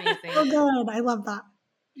 Amazing. So good. I love that.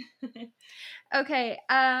 Okay.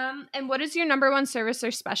 And what is your number one service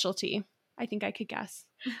or specialty? I think I could guess.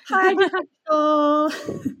 Hydrofacial.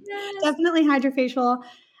 Yes. Definitely hydrofacial.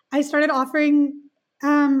 I started offering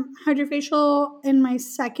hydrofacial in my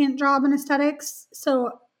second job in aesthetics.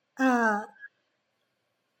 So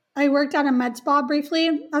I worked at a med spa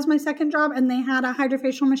briefly as my second job, and they had a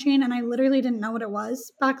hydrofacial machine, and I literally didn't know what it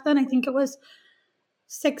was back then. I think it was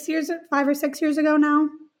 5 or 6 years ago now.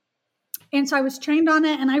 And so I was trained on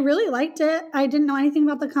it and I really liked it. I didn't know anything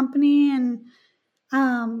about the company. And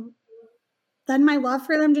then my love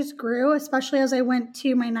for them just grew, especially as I went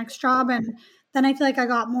to my next job. And then I feel like I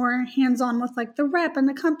got more hands-on with like the rep and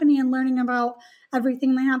the company and learning about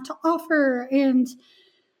everything they have to offer. And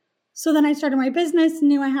so then I started my business,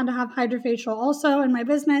 knew I had to have hydrofacial also in my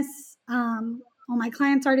business. All my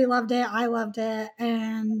clients already loved it. I loved it.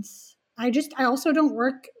 And I also don't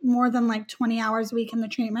work more than like 20 hours a week in the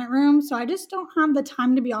treatment room. So I just don't have the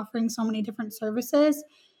time to be offering so many different services.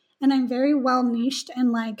 And I'm very well niched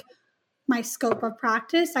in like my scope of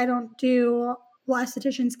practice. I don't do, well,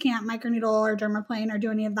 estheticians can't microneedle or dermaplane or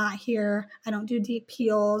do any of that here. I don't do deep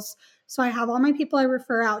peels. So I have all my people I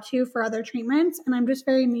refer out to for other treatments. And I'm just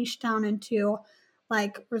very niche down into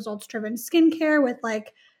like results-driven skincare with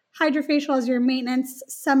like hydrofacial as your maintenance,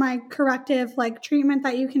 semi-corrective like treatment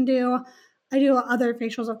that you can do. I do other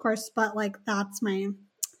facials, of course, but like that's my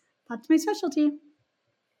specialty.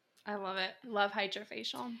 I love it. Love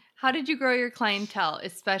hydrofacial. How did you grow your clientele,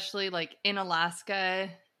 especially like in Alaska?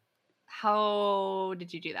 How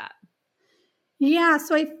did you do that? Yeah,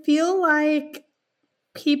 so I feel like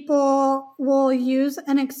people will use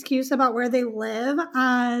an excuse about where they live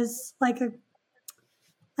as like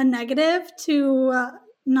a negative to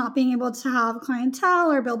not being able to have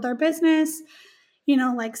clientele or build their business, you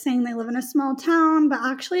know, like saying they live in a small town, but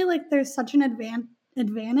actually like there's such an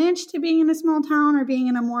advantage to being in a small town or being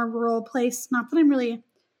in a more rural place. Not that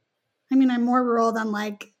I'm more rural than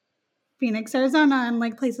like Phoenix, Arizona and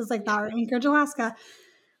like places like that, or Anchorage, Alaska,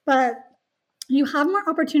 but you have more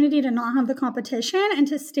opportunity to not have the competition and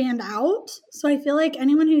to stand out. So I feel like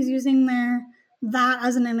anyone who's using that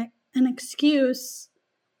as an excuse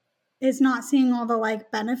is not seeing all the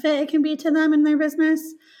like benefit it can be to them in their business.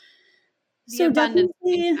 The abundance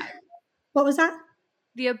definitely, mindset. what was that?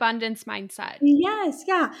 The abundance mindset. Yes,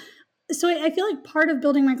 yeah. So I feel like part of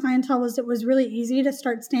building my clientele was it was really easy to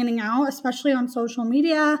start standing out, especially on social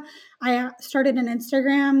media. I started an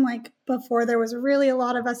Instagram like before there was really a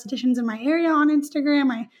lot of estheticians in my area on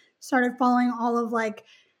Instagram. I started following all of like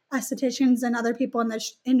estheticians and other people in the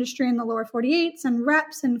industry in the lower 48s and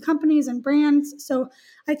reps and companies and brands. So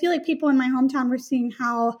I feel like people in my hometown were seeing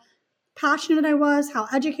how passionate I was, how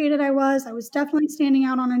educated I was. I was definitely standing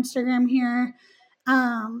out on Instagram here,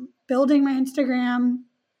 building my Instagram.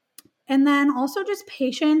 And then also just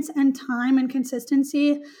patience and time and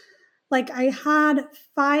consistency. Like I had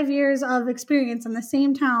 5 years of experience in the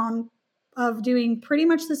same town of doing pretty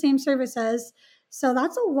much the same services. So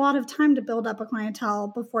that's a lot of time to build up a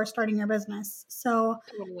clientele before starting your business. So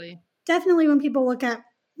definitely when people look at,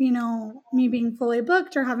 you know, me being fully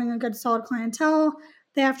booked or having a good solid clientele,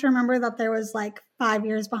 they have to remember that there was like 5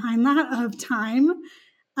 years behind that of time.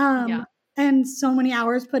 And so many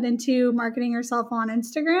hours put into marketing yourself on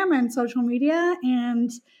Instagram and social media and,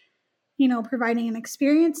 you know, providing an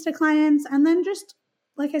experience to clients. And then just,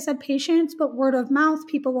 like I said, patience, but word of mouth.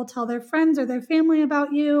 People will tell their friends or their family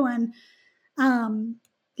about you. And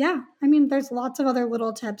I mean, there's lots of other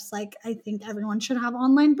little tips. Like I think everyone should have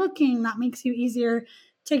online booking. That makes you easier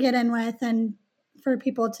to get in with and for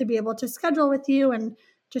people to be able to schedule with you and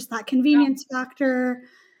just that convenience factor.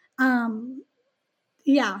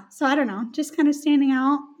 So I don't know, just kind of standing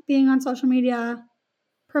out, being on social media,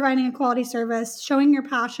 providing a quality service, showing your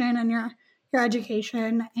passion and your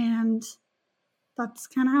education, and that's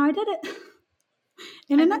kind of how I did it.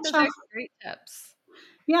 In a nutshell. Those are great tips.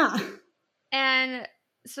 Yeah. And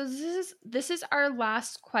so this is our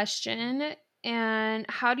last question. And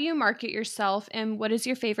how do you market yourself? And what is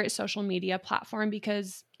your favorite social media platform?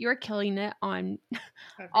 Because you're killing it on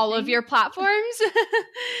all of your platforms.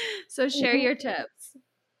 So share your tips.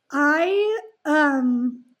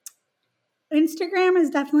 Instagram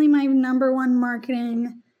is definitely my number one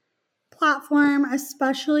marketing platform,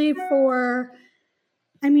 especially for,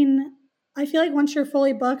 I feel like once you're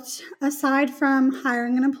fully booked, aside from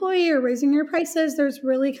hiring an employee or raising your prices, there's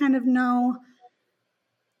really kind of not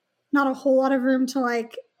a whole lot of room to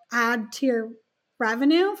like add to your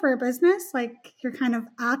revenue for a business. Like you're kind of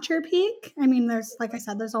at your peak. I mean, there's, like I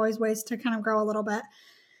said, there's always ways to kind of grow a little bit.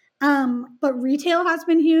 But retail has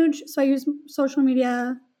been huge. So I use social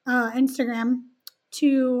media, Instagram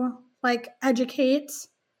to like educate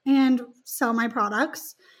and sell my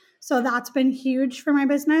products. So that's been huge for my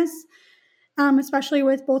business. Especially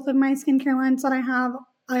with both of my skincare lines that I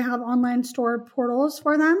have online store portals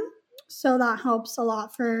for them. So that helps a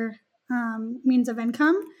lot for means of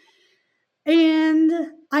income. And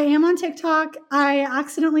I am on TikTok. I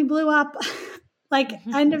accidentally blew up like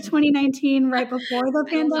end of 2019, right before the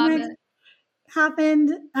pandemic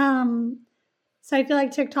happened. So I feel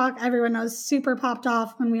like TikTok, everyone knows, super popped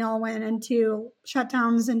off when we all went into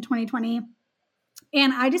shutdowns in 2020.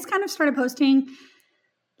 And I just kind of started posting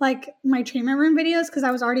like my treatment room videos because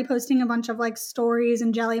I was already posting a bunch of like stories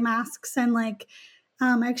and jelly masks and like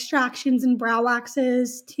extractions and brow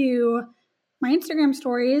waxes to my Instagram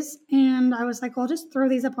stories. And I was like, well, I'll just throw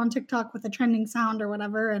these up on TikTok with a trending sound or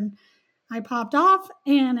whatever. And I popped off,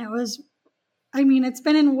 and it was, I mean, it's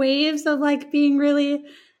been in waves of like being really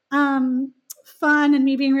fun and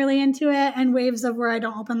me being really into it, and waves of where I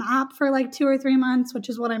don't open the app for like 2 or 3 months, which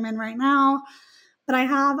is what I'm in right now. But I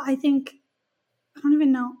have, I don't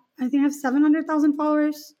even know. I think I have 700,000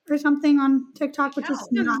 followers or something on TikTok, which is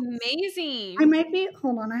nuts. Amazing. I might be,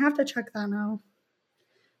 hold on, I have to check that now.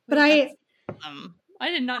 But I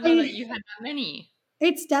did not know that you had that many.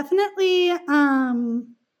 It's definitely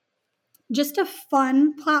just a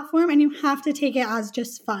fun platform, and you have to take it as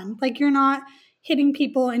just fun. Like, you're not hitting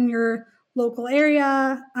people in your local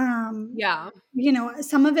area. You know,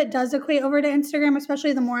 some of it does equate over to Instagram,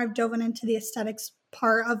 especially the more I've dove into the aesthetics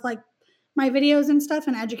part of like my videos and stuff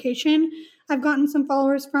and education. I've gotten some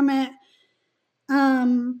followers from it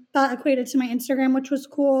that equated to my Instagram, which was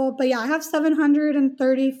cool. But yeah, I have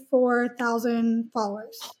 734,000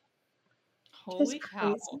 followers. Holy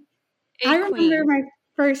cow. I remember my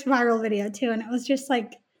first viral video too, and it was just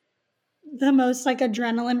like the most like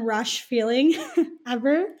adrenaline rush feeling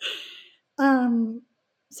ever.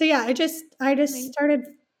 So yeah, I just started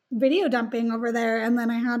video dumping over there, and then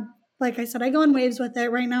I had, like I said, I go in waves with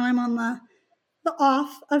it. Right now I'm on the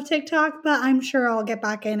off of TikTok, but I'm sure I'll get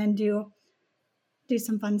back in and do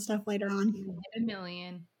some fun stuff later on. Hit 1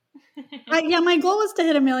 million. Yeah, my goal was to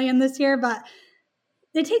hit 1 million this year, but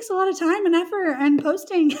it takes a lot of time and effort and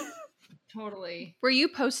posting. Totally. Were you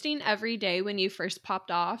posting every day when you first popped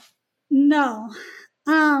off? No.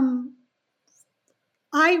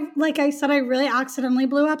 Like I said, I really accidentally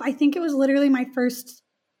blew up. I think it was literally my first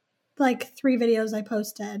like 3 videos I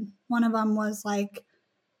posted. One of them was like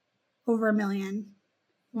over 1 million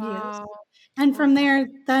views. And from there,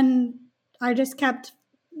 then I just kept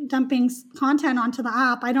dumping content onto the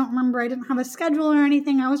app. I don't remember. I didn't have a schedule or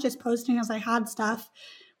anything. I was just posting as I had stuff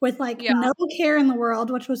with like no care in the world,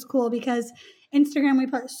 which was cool because Instagram, we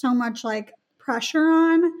put so much like pressure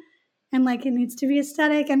on, and like it needs to be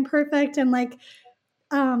aesthetic and perfect, and like,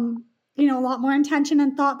 you know, a lot more intention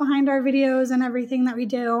and thought behind our videos and everything that we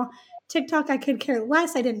do. TikTok, I could care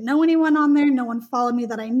less. I didn't know anyone on there. No one followed me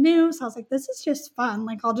that I knew. So I was like, this is just fun.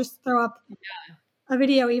 Like, I'll just throw up a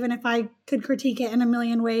video, even if I could critique it in a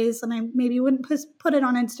million ways, and I maybe wouldn't put it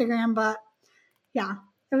on Instagram. But yeah,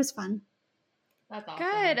 it was fun. That's awesome.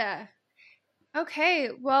 Good. Okay,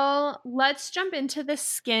 well, let's jump into the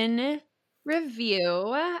Skkn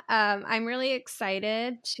review. I'm really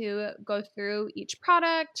excited to go through each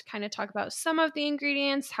product, kind of talk about some of the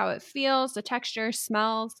ingredients, how it feels, the texture,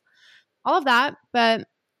 smells, all of that. But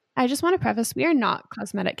I just want to preface, we are not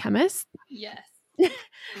cosmetic chemists. Yes,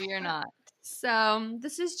 we are not. So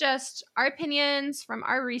this is just our opinions from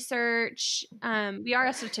our research. We are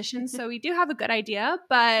estheticians, so we do have a good idea.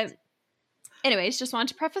 But anyways, just wanted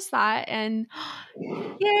to preface that. And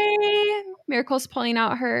yay! Miracle's pulling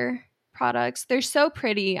out her products. They're so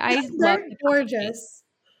pretty. They're gorgeous.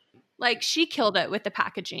 Like, she killed it with the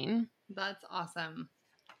packaging. That's awesome.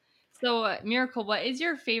 So, Miracle, what is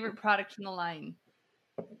your favorite product from the line?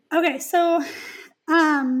 Okay, so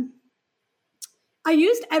I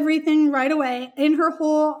used everything right away in her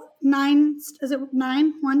whole 9, is it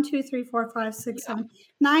 9? 1, 2, 3, 4, 5, 6, 7,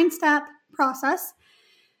 9-step process.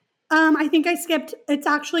 I think I skipped, it's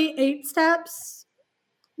actually 8 steps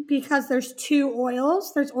because there's 2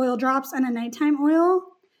 oils. There's oil drops and a nighttime oil.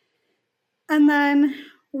 And then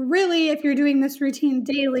really, if you're doing this routine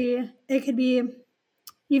daily, it could be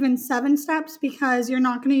even 7 steps because you're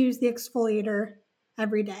not going to use the exfoliator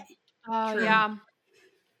every day. Oh, yeah.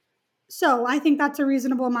 So I think that's a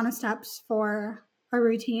reasonable amount of steps for a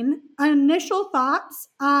routine. Initial thoughts,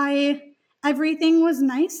 everything was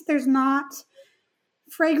nice. There's not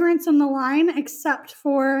fragrance in the line except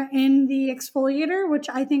for in the exfoliator, which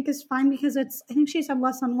I think is fine because I think she said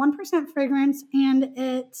less than 1% fragrance, and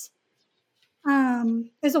it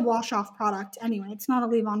is a wash-off product anyway. It's not a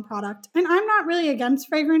leave-on product. And I'm not really against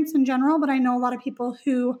fragrance in general, but I know a lot of people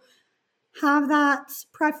who have that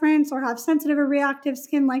preference or have sensitive or reactive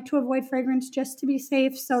skin like to avoid fragrance just to be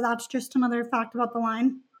safe. So that's just another fact about the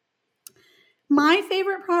line. My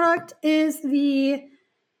favorite product is the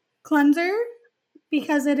cleanser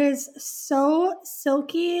because it is so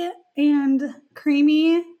silky and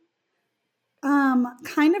creamy.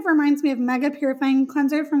 Kind of reminds me of Mega Purifying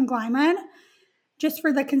Cleanser from Glymed. just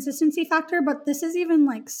for the consistency factor, but this is even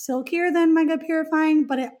like silkier than Mega Purifying,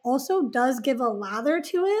 but it also does give a lather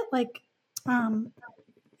to it. Like,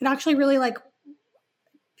 it actually really like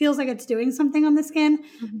feels like it's doing something on the skin,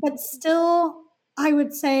 but still, I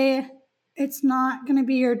would say it's not going to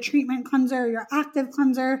be your treatment cleanser or your active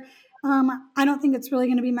cleanser. I don't think it's really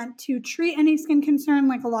going to be meant to treat any skin concern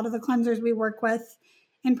like a lot of the cleansers we work with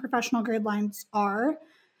in professional grade lines are.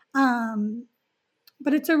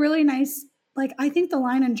 But it's a really nice, like, I think the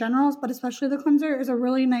line in general, but especially the cleanser, is a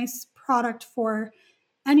really nice product for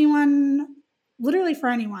anyone, literally for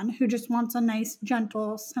anyone who just wants a nice,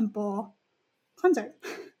 gentle, simple cleanser.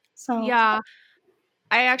 So yeah,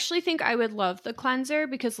 I actually think I would love the cleanser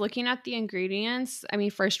because looking at the ingredients, I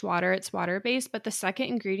mean, first water, it's water-based, but the second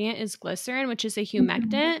ingredient is glycerin, which is a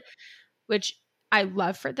humectant, which I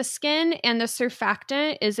love for the skin. And the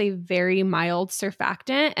surfactant is a very mild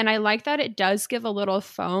surfactant. And I like that it does give a little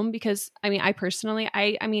foam because, I mean, I personally,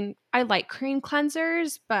 I like cream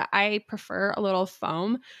cleansers, but I prefer a little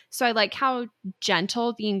foam. So I like how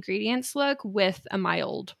gentle the ingredients look with a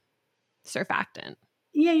mild surfactant.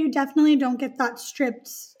 yeah, you definitely don't get that stripped,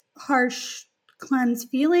 harsh cleanse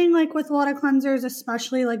feeling like with a lot of cleansers,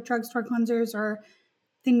 especially like drugstore cleansers or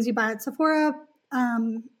things you buy at Sephora.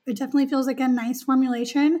 It definitely feels like a nice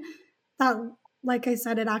formulation that, like I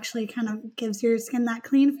said, it actually kind of gives your skin that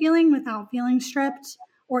clean feeling without feeling stripped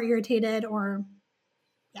or irritated or,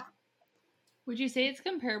 yeah. Would you say it's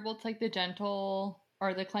comparable to like the gentle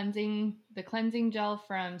or the cleansing gel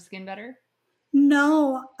from Skin Better?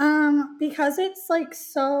 No, because it's like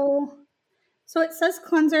so it says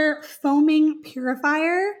cleanser foaming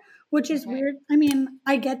purifier, which is weird. I mean,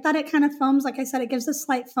 I get that it kind of foams. Like I said, it gives a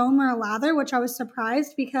slight foam or a lather, which I was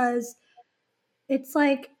surprised because it's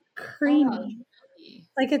like creamy.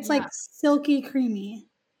 Like it's like silky creamy.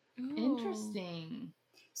 Interesting.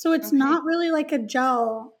 So it's not really like a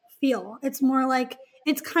gel feel. It's more like,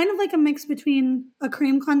 it's kind of like a mix between a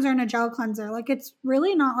cream cleanser and a gel cleanser. Like it's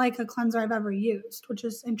really not like a cleanser I've ever used, which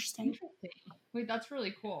is interesting. Wait, that's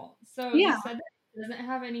really cool. So Yeah. you said that it doesn't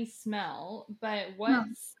have any smell, but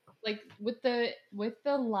what's like with the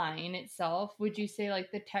line itself, would you say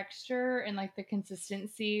like the texture and like the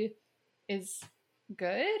consistency is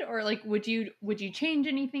good? Or like would you change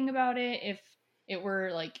anything about it if it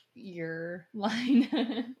were like your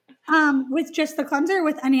line? With just the cleanser or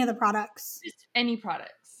with any of the products? Just any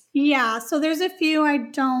products. Yeah, so there's a few I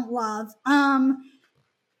don't love. Well,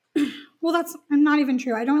 that's not even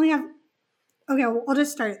true. I don't really have. Okay, well, I'll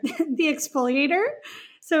just start. The exfoliator.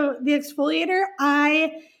 So the exfoliator,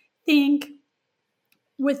 I think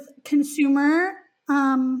with consumer,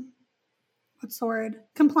 what's the word?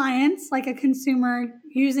 Compliance, like a consumer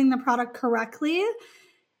using the product correctly,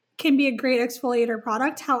 can be a great exfoliator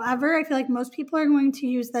product. However, I feel like most people are going to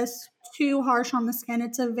use this too harsh on the skin.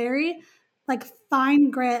 It's a very like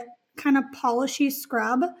fine grit, kind of polishy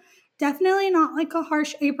scrub. Definitely not like a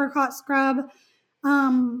harsh apricot scrub.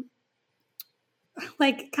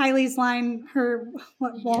 Like Kylie's line, her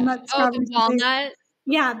walnut scrub. Oh, the walnut.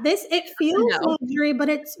 Yeah, it feels luxury, but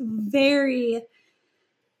it's very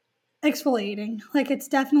exfoliating. Like it's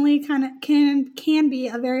definitely kind of can be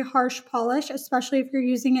a very harsh polish, especially if you're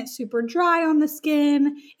using it super dry on the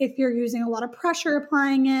skin, if you're using a lot of pressure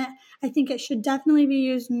applying it. I think it should definitely be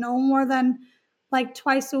used no more than like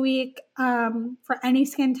twice a week for any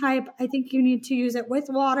skin type. I think you need to use it with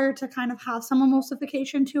water to kind of have some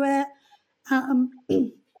emulsification to it.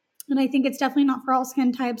 And I think it's definitely not for all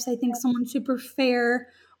skin types. I think someone super fair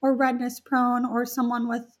or redness prone or someone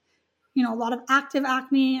with a lot of active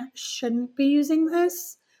acne shouldn't be using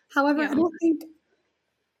this. However, I don't think,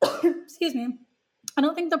 excuse me, I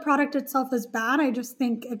don't think the product itself is bad. I just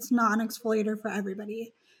think it's not an exfoliator for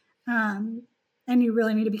everybody. And you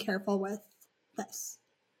really need to be careful with this.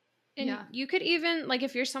 And you could even, like,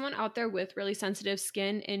 if you're someone out there with really sensitive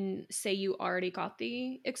skin and say you already got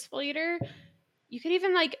the exfoliator, you could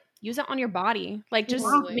even, like, use it on your body. Like, just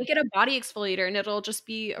make it a body exfoliator and it'll just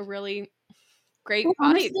be a really great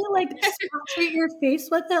body. Honestly, like, treat your face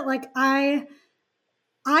with it. Like, I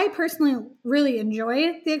personally really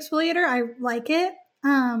enjoy the exfoliator. I like it.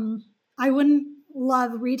 I wouldn't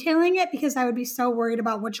love retailing it because I would be so worried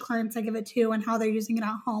about which clients I give it to and how they're using it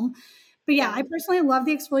at home. But yeah, I personally love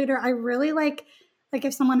the exfoliator. I really like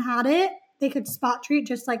if someone had it, they could spot treat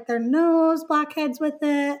just like their nose, blackheads with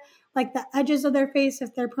it, like the edges of their face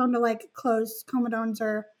if they're prone to like closed comedones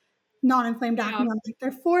or non-inflamed acne on like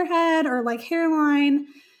their forehead or like hairline.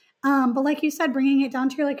 But like you said, bringing it down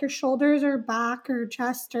to like your shoulders or back or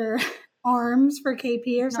chest or arms for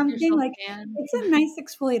KP or something, like it's a nice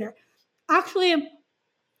exfoliator. Actually,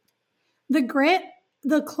 the grit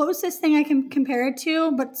the closest thing I can compare it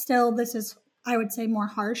to, but still this is, I would say, more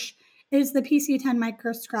harsh, is the PC10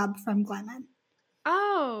 Micro Scrub from Workman.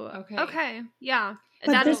 Oh, okay. Yeah.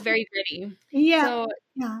 But that this- is very gritty. Yeah. So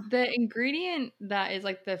Yeah. the ingredient that is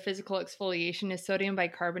like the physical exfoliation is sodium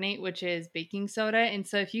bicarbonate, which is baking soda. And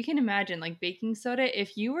so if you can imagine, like baking soda,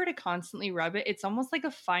 if you were to constantly rub it, it's almost like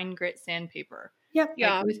a fine grit sandpaper. Yep.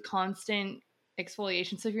 Yeah. Like with constant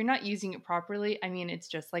exfoliation. So if you're not using it properly, I mean, it's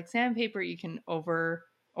just like sandpaper. You can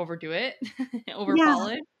overdo it, over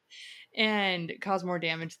polish, and cause more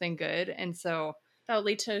damage than good. And so That'll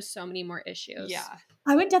lead to so many more issues. yeah.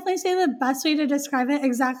 I would definitely say the best way to describe it,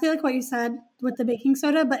 exactly like what you said with the baking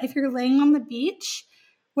soda, but if you're laying on the beach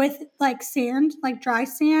with like sand, like dry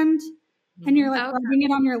sand, and you're like rubbing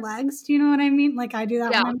it on your legs, do you know what I mean? Like I do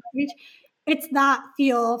that when I'm on the beach. It's that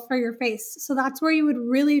feel for your face. So that's where you would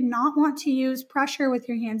really not want to use pressure with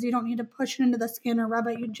your hands. You don't need to push it into the skin or rub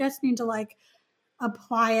it. You just need to like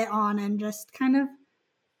apply it on and just kind of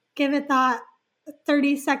give it that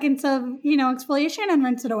 30 seconds of, exfoliation and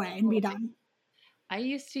rinse it away and be done. I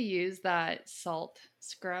used to use that salt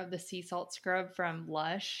scrub, the sea salt scrub from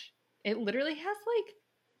Lush. It literally has like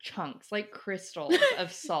chunks, like crystals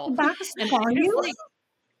of salt. That's and are you? like,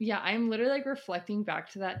 yeah, I'm literally like reflecting back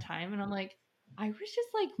to that time and I'm like, I was just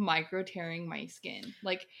like micro tearing my skin,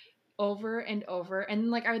 like over and over. And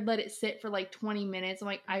like I would let it sit for like 20 minutes. I'm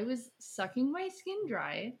like, I was sucking my skin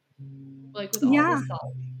dry, like with all the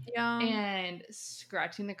salt. Yeah. And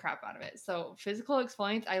scratching the crap out of it. So physical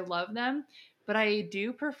exfoliants, I love them, but I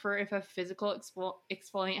do prefer if a physical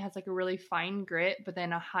exfoliant has like a really fine grit, but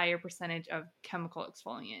then a higher percentage of chemical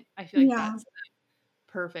exfoliant. I feel like that's the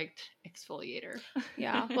perfect exfoliator.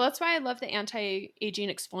 Yeah. Well, that's why I love the anti-aging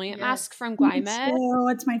exfoliant mask from Me Workman. too.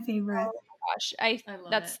 It's my favorite. Oh my gosh,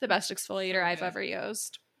 that's the best exfoliator I've ever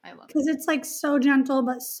used. I love it. Because it's like so gentle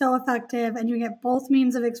but so effective, and you get both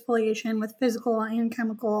means of exfoliation with physical and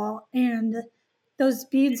chemical. And those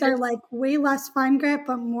beads are like way less fine grit,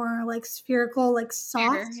 but more like spherical, like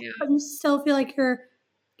soft. But you still feel like you're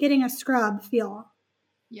getting a scrub feel.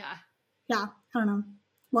 Yeah. Yeah. I don't know.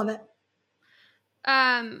 Love it.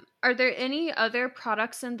 Are there any other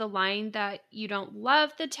products in the line that you don't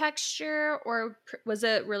love the texture, or was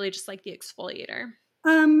it really just like the exfoliator?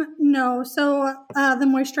 No. So the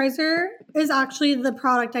moisturizer is actually the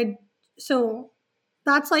product so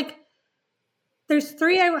that's like, there's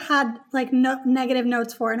 3 I had like negative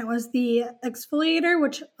notes for, and it was the exfoliator,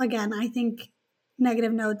 which again, I think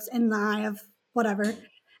negative notes in the eye of whatever.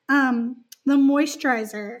 The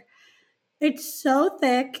moisturizer, it's so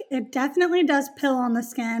thick. It definitely does pill on the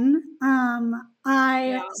skin.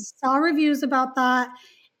 I saw reviews about that,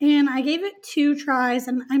 and I gave it 2 tries,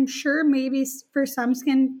 and I'm sure maybe for some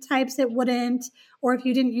skin types it wouldn't, or if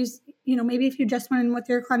you didn't use, maybe if you just went in with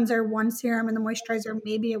your cleanser, 1 serum and the moisturizer,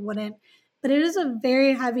 maybe it wouldn't. But it is a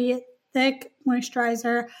very heavy, thick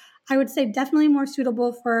moisturizer. I would say definitely more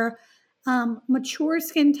suitable for mature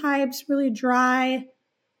skin types, really dry,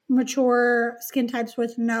 mature skin types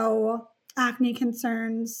with no acne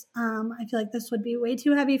concerns. I feel like this would be way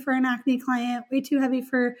too heavy for an acne client, way too heavy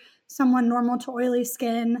for someone normal to oily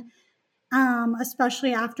skin,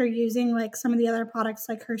 especially after using like some of the other products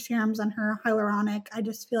like her serums and her hyaluronic. I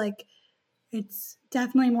just feel like it's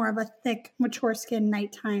definitely more of a thick, mature skin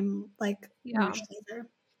nighttime moisturizer.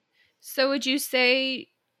 So would you say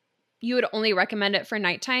you would only recommend it for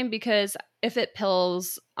nighttime? Because if it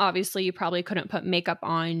pills, obviously you probably couldn't put makeup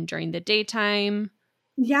on during the daytime.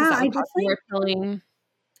 Yeah,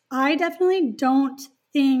 I definitely don't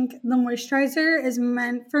think the moisturizer is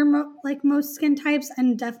meant for most skin types,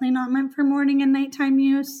 and definitely not meant for morning and nighttime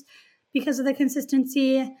use because of the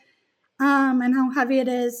consistency and how heavy it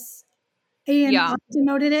is. And I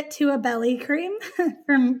denoted it to a belly cream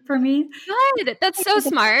for me. Good. That's so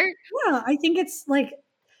smart. Yeah, I think it's like,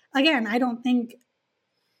 again, I don't think,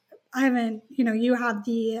 I haven't, you have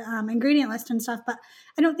the ingredient list and stuff, but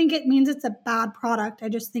I don't think it means it's a bad product. I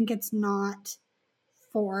just think it's not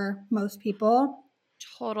for most people.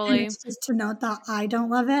 Totally. And it's just to note that I don't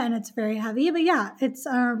love it and it's very heavy. But yeah, it's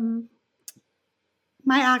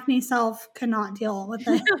my acne self could not deal with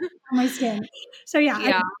it on my skin. So yeah,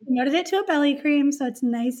 I noted it to a belly cream, so it's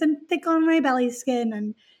nice and thick on my belly skin.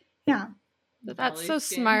 And yeah. That's so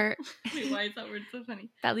smart. Wait, why is that word so funny?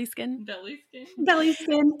 Belly skin. Belly skin. Belly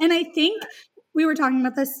skin. And I think we were talking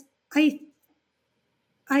about this. I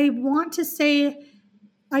want to say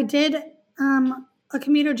I did a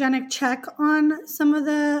comedogenic check on some of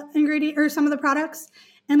the ingredient or some of the products,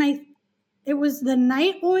 and it was the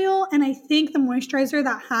night oil and I think the moisturizer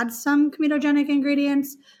that had some comedogenic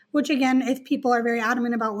ingredients, which again, if people are very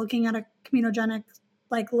adamant about looking at a comedogenic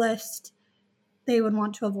like list, they would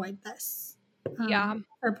want to avoid this Yeah.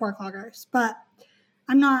 for pore cloggers. But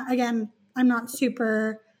I'm not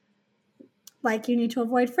super like you need to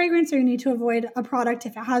avoid fragrance or you need to avoid a product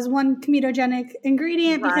if it has one comedogenic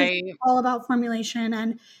ingredient because it's all about formulation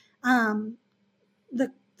and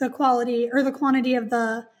the quality or the quantity of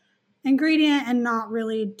the ingredient and not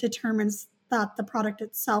really determines that the product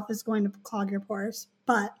itself is going to clog your pores.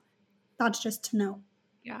 But that's just to note.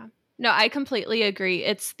 Yeah. No, I completely agree.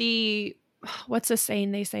 It's what's the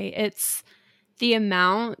saying they say? It's the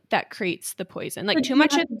amount that creates the poison. Like too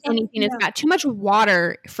much of anything is bad. Too much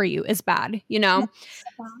water for you is bad, you know?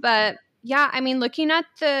 But yeah, I mean, looking at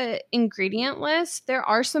the ingredient list, there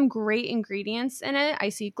are some great ingredients in it. I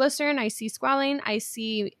see glycerin, I see squalane, I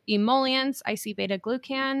see emollients, I see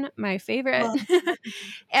beta-glucan, my favorite.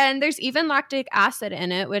 And there's even lactic acid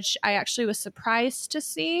in it, which I actually was surprised to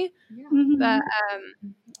see. Yeah. But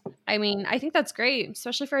I mean, I think that's great,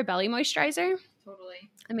 especially for a belly moisturizer. Totally.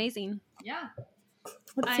 Amazing. Yeah.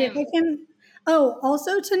 Let's see if I can. Oh,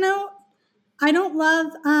 also to note, I don't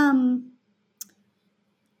love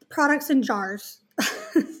products in jars.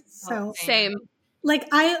 So same. Like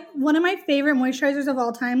one of my favorite moisturizers of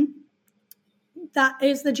all time, that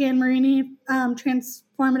is the Jan Marini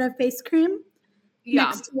Transformative Face Cream. Yeah.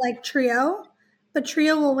 Next to like Trio. The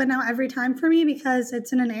Trio will win out every time for me because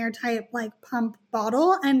it's in an airtight like pump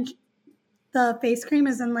bottle and the face cream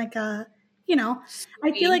is in like a,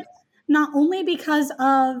 I feel like not only because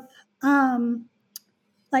of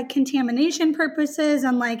like contamination purposes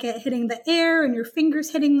and like it hitting the air and your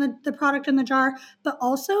fingers hitting the product in the jar, but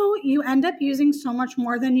also you end up using so much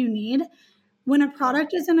more than you need. When a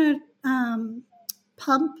product is in a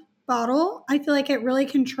pump bottle, I feel like it really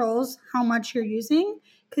controls how much you're using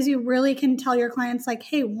because you really can tell your clients like,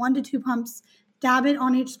 hey, 1 to 2 pumps, dab it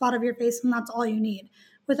on each spot of your face and that's all you need.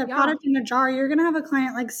 With a product in a jar, you're going to have a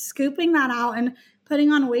client like scooping that out and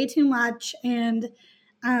putting on way too much. And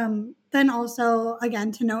then also,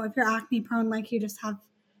 again, to know if you're acne prone, like you just have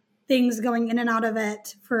things going in and out of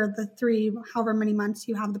it for the 3, however many months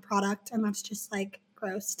you have the product. And that's just like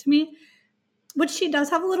gross to me. Which she does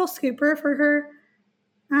have a little scooper for her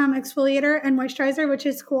exfoliator and moisturizer, which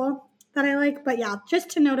is cool that I like. But yeah,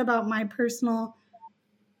 just to note about my personal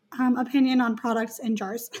opinion on products in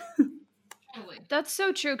jars. That's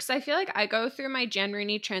so true because I feel like I go through my Jan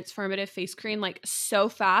Marini Transformative Face Cream like so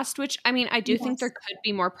fast, which I mean, I do think there could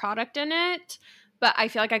be more product in it, but I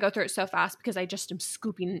feel like I go through it so fast because I just am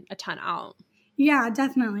scooping a ton out. Yeah,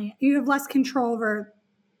 definitely. You have less control over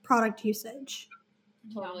product usage.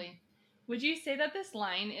 Totally. Would you say that this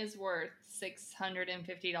line is worth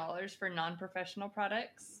 $650 for non-professional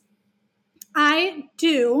products? I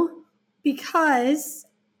do, because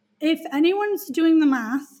if anyone's doing the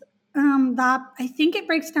math, that I think it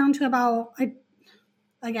breaks down to about,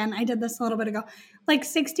 I did this a little bit ago, like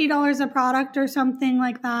 $60 a product or something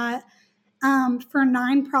like that. For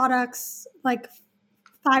 9 products, like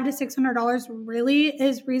 $500 to $600 really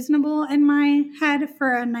is reasonable in my head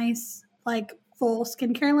for a nice like full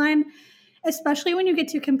skincare line, especially when you get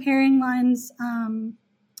to comparing lines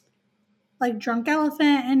like Drunk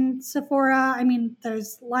Elephant and Sephora. I mean,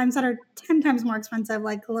 there's lines that are 10 times more expensive,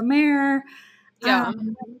 like La Mer. Yeah.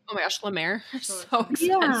 Oh my gosh, La Mer. So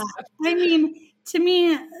expensive. Yeah. I mean, to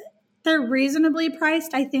me, they're reasonably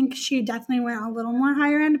priced. I think she definitely went a little more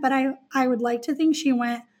higher end, but I would like to think she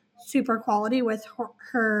went super quality with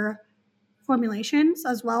her formulations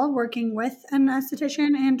as well, working with an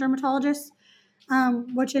esthetician and dermatologist,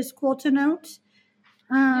 which is cool to note.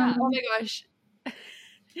 Yeah. Oh my gosh.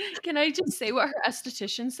 Can I just say what her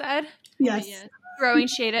esthetician said? Yes. Throwing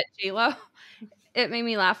shade at J-Lo. It made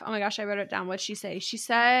me laugh. Oh my gosh, I wrote it down. What'd she say? She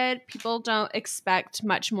said people don't expect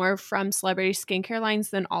much more from celebrity skincare lines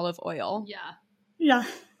than olive oil. Yeah. Yeah.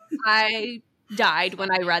 I died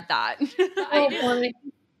when I read that.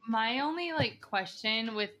 My only like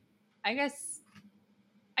question with, I guess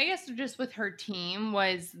just with her team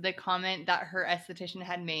was the comment that her esthetician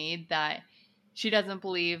had made that she doesn't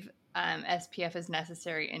believe SPF is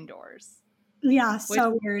necessary indoors. Yeah,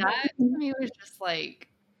 so weird. That to me was just like,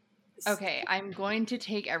 okay, I'm going to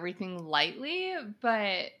take everything lightly,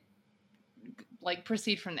 but like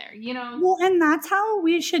proceed from there, you know? Well, and that's how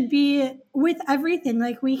we should be with everything.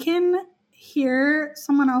 Like we can hear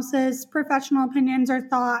someone else's professional opinions or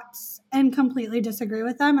thoughts and completely disagree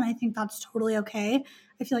with them. And I think that's totally okay.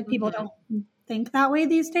 I feel like people don't think that way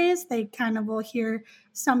these days. They kind of will hear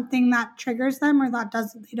something that triggers them or that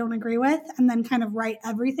they don't agree with and then kind of write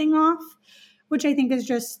everything off, which I think is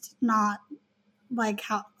just not like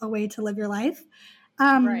a way to live your life.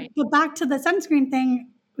 Right. But back to the sunscreen thing,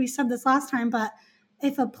 we said this last time, but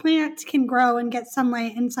if a plant can grow and get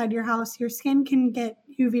sunlight inside your house, your skin can get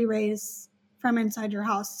UV rays from inside your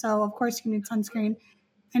house. So, of course, you need sunscreen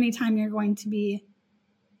anytime you're going to be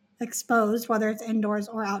exposed, whether it's indoors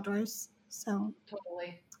or outdoors. So,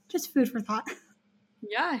 Totally. just food for thought.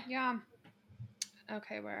 Yeah. Yeah.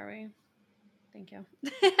 Okay, where are we? Thank you.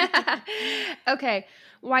 Okay.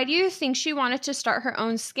 Why do you think she wanted to start her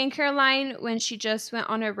own skincare line when she just went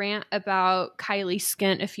on a rant about Kylie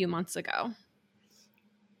Skin a few months ago?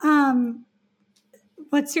 What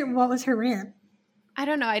was her rant? I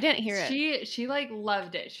don't know. I didn't hear it. She like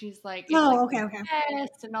loved it. She's like, it's Oh, like okay.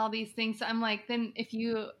 best and all these things. So I'm like, then if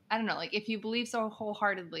you, I don't know, like if you believe so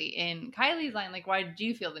wholeheartedly in Kylie's line, like why did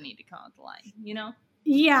you feel the need to come out the line? You know?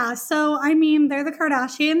 Yeah, so I mean, they're the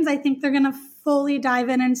Kardashians. I think they're gonna fully dive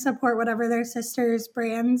in and support whatever their sisters'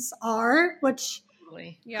 brands are, which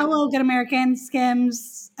Totally. Yeah. Hello, Good American,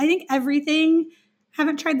 Skims. I think everything.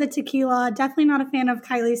 Haven't tried the tequila. Definitely not a fan of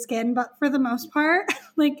Kylie Skin, but for the most part,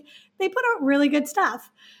 like they put out really good stuff.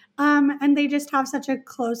 And they just have such a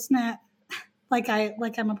close knit.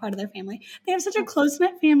 I'm a part of their family. They have such a close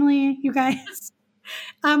knit family, you guys.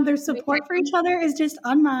 Their support for each other is just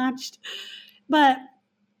unmatched. But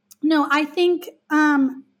no, I think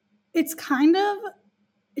it's kind of,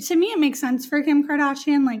 to me, it makes sense for Kim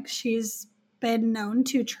Kardashian. Like she's been known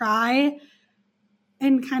to try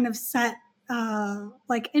and kind of set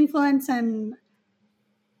like influence and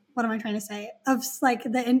what am I trying to say of like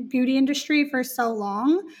the beauty industry for so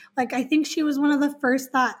long. Like I think she was one of the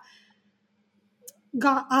first that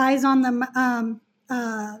got eyes on the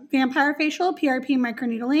vampire facial PRP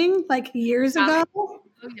microneedling like years ago. Oh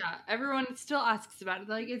yeah, everyone still asks about it.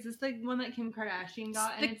 Like, is this the one that Kim Kardashian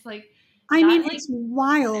got? And it's like, I mean, it's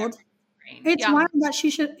wild. It's wild that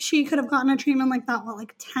she could have gotten a treatment like that,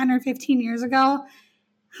 like 10 or 15 years ago,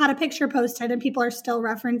 had a picture posted, and people are still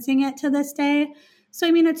referencing it to this day. So,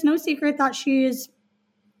 I mean, it's no secret that she's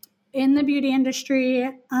in the beauty industry.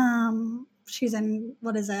 She's in,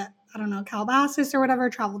 what is it? I don't know, Calabasas or whatever,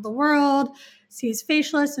 traveled the world, sees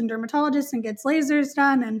facialists and dermatologists and gets lasers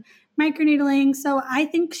done and microneedling. So I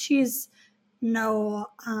think she's no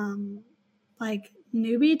like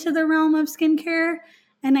newbie to the realm of skincare.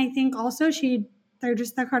 And I think also they're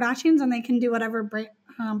just the Kardashians and they can do whatever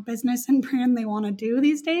business and brand they want to do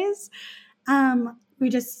these days. We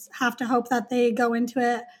just have to hope that they go into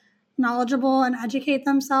it knowledgeable and educate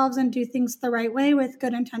themselves and do things the right way with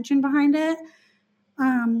good intention behind it,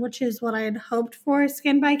 which is what I had hoped for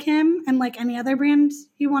Skin by Kim and like any other brand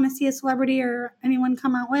you want to see a celebrity or anyone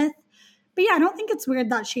come out with. But yeah, I don't think it's weird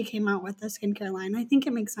that she came out with the skincare line. I think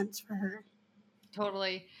it makes sense for her.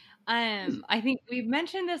 Totally. I think we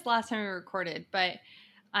mentioned this last time we recorded, but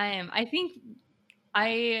I think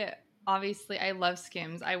I love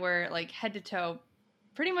Skims. I wear like head to toe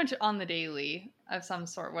pretty much on the daily of some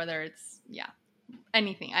sort, whether it's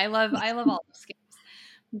anything. I love all of Skims.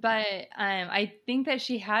 But I think that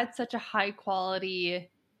she had such a high quality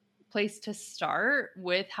place to start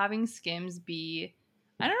with having Skims be,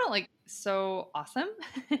 I don't know, like so awesome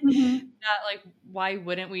that like why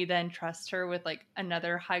wouldn't we then trust her with like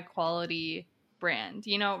another high quality brand,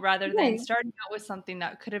 rather than starting out with something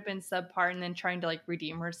that could have been subpar and then trying to like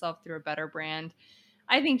redeem herself through a better brand.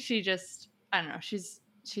 I think she just, I don't know,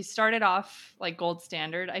 she started off like gold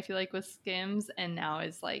standard, I feel like, with Skims, and now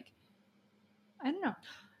is like, I don't know,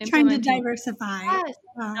 trying to diversify. Yes.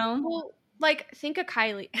 Well, like think of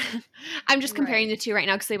Kylie. I'm just comparing the two right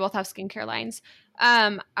now because they both have skincare lines.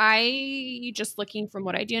 I just looking from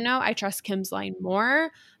what I do know, I trust Kim's line more,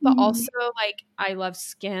 but also like I love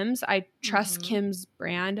Skims. I trust Kim's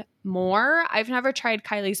brand more. I've never tried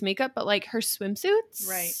Kylie's makeup, but like her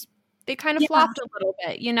swimsuits, they kind of flopped a little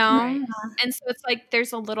bit, and so it's like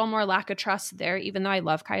there's a little more lack of trust there. Even though I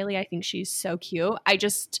love Kylie, I think she's so cute.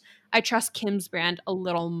 I trust Kim's brand a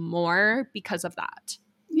little more because of that.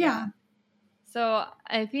 Yeah. So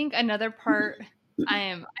I think another part,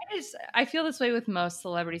 I feel this way with most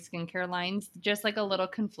celebrity skincare lines, just like a little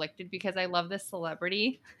conflicted because I love this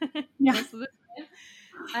celebrity most of the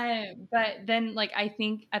time. But then like I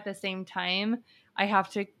think at the same time I have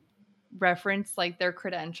to reference like their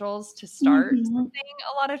credentials to start something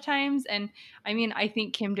a lot of times. And I mean, I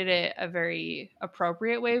think Kim did it a very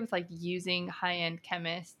appropriate way with like using high-end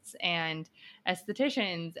chemists and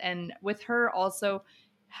estheticians, and with her also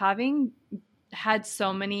having had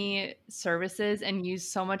so many services and used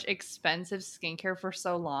so much expensive skincare for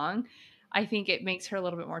so long. I think it makes her a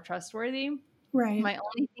little bit more trustworthy. Right. My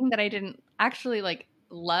only thing that I didn't actually like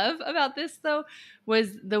love about this though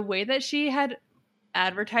was the way that she had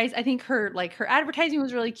advertised. I think her advertising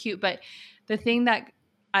was really cute, but the thing that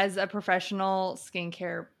as a professional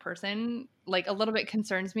skincare person like a little bit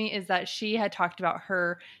concerns me is that she had talked about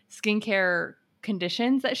her skincare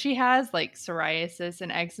conditions that she has, like psoriasis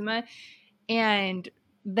and eczema, and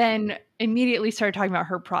then immediately started talking about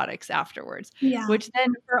her products afterwards, Yeah, which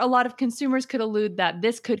then for a lot of consumers could allude that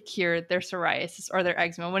this could cure their psoriasis or their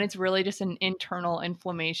eczema when it's really just an internal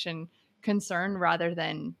inflammation concern rather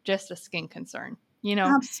than just a skin concern. You know,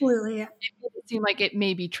 absolutely. it made it seem like it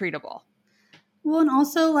may be treatable. Well, and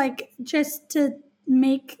also like just to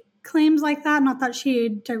make claims like that, not that she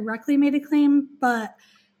directly made a claim, but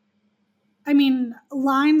I mean,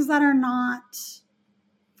 lines that are not,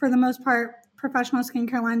 for the most part, professional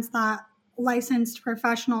skincare lines that licensed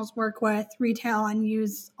professionals work with, retail, and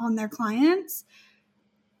use on their clients,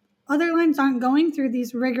 other lines aren't going through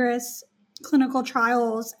these rigorous clinical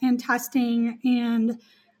trials and testing and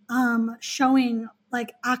showing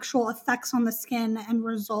like actual effects on the skin and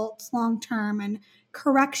results long term and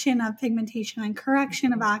correction of pigmentation and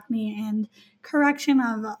correction of acne and correction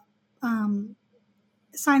of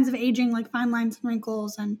signs of aging like fine lines and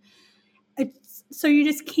wrinkles. And it's so you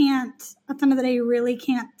just can't, at the end of the day, you really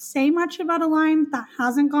can't say much about a line that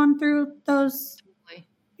hasn't gone through those. Totally.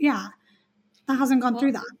 Yeah, that hasn't gone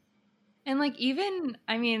through that. And like even,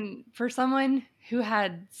 I mean, for someone who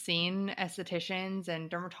had seen estheticians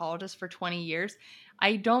and dermatologists for 20 years,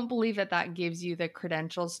 I don't believe that that gives you the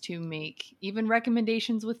credentials to make even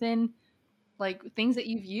recommendations within like things that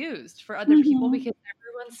you've used for other people, because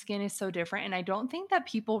everyone's skin is so different. And I don't think that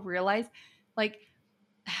people realize like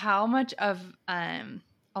how much of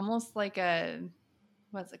almost like a,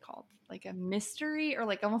 what's it called? Like a mystery or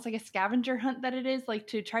like almost like a scavenger hunt that it is, like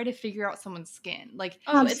to try to figure out someone's skin. Like,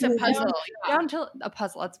 oh, it's a puzzle. Down to a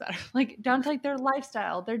puzzle, that's better. Like down to like their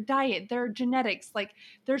lifestyle, their diet, their genetics. Like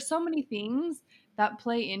there's so many things that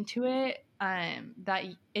play into it that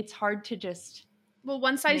it's hard to just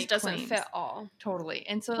one size make doesn't claims. fit all. Totally.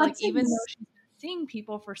 And so like even though she's been seeing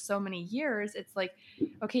people for so many years, it's like,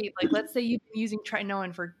 okay, like let's say you've been using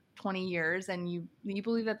tretinoin for 20 years and you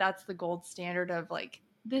believe that that's the gold standard of like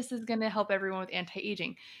this is going to help everyone with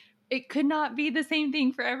anti-aging. It could not be the same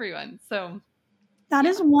thing for everyone. So that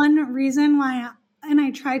is one reason why, and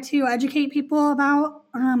I try to educate people about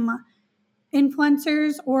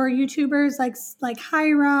influencers or YouTubers like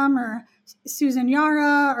Hiram or Susan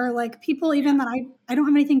Yara or like people even that I don't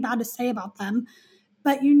have anything bad to say about them,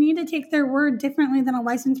 but you need to take their word differently than a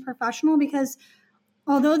licensed professional, because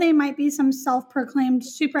although they might be some self-proclaimed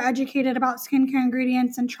super educated about skincare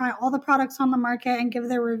ingredients and try all the products on the market and give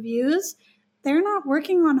their reviews, they're not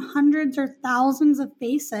working on hundreds or thousands of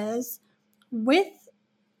faces with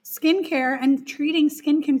skincare and treating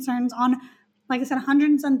skin concerns on, like I said,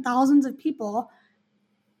 hundreds and thousands of people.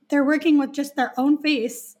 They're working with just their own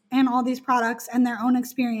face and all these products and their own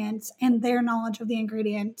experience and their knowledge of the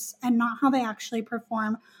ingredients and not how they actually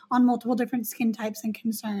perform on multiple different skin types and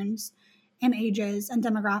concerns and ages and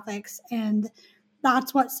demographics. And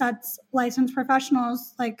that's what sets licensed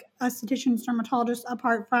professionals like estheticians, dermatologists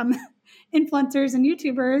apart from influencers and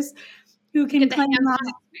YouTubers who can claim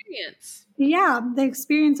that experience. Yeah, the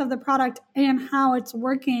experience of the product and how it's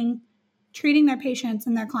working, treating their patients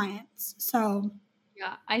and their clients. So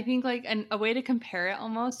yeah, I think like a way to compare it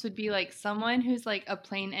almost would be like someone who's like a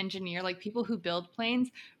plane engineer, like people who build planes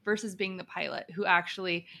versus being the pilot who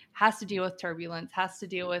actually has to deal with turbulence, has to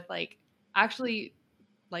deal with like actually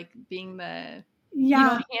like being the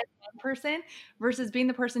hands-on person versus being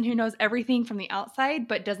the person who knows everything from the outside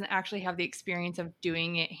but doesn't actually have the experience of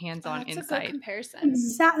doing it hands-on that's inside. A good comparison.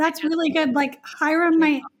 That's really good. Like Hiram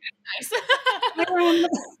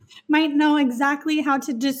might know exactly how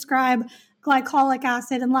to describe glycolic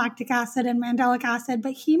acid and lactic acid and mandelic acid,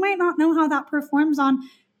 but he might not know how that performs on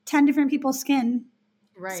 10 different people's skin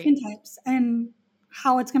types and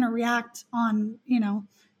how it's going to react on,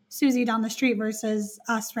 Susie down the street versus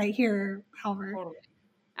us right here, however. Totally.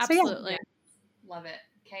 Absolutely. Love it.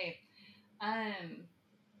 Okay. I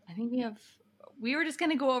think we were just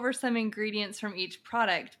going to go over some ingredients from each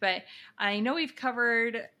product, but I know we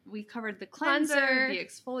covered the cleanser, the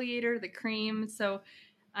exfoliator, the cream. So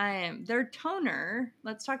their toner,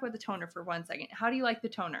 let's talk about the toner for 1 second. How do you like the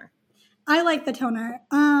toner? I like the toner.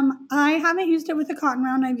 I haven't used it with a cotton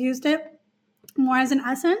round. I've used it more as an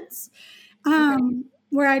essence,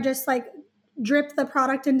 where I just like drip the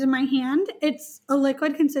product into my hand. It's a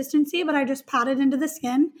liquid consistency, but I just pat it into the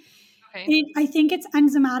skin. Okay. I think it's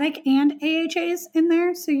enzymatic and AHAs in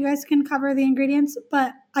there, so you guys can cover the ingredients.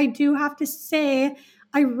 But I do have to say,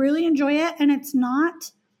 I really enjoy it, and it's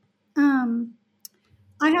not.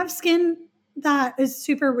 I have skin that is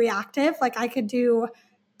super reactive. Like I could do,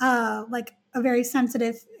 like a very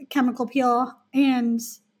sensitive chemical peel and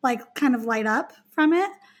like kind of light up from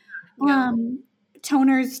it. Yeah.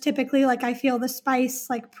 Toners typically, like, I feel the spice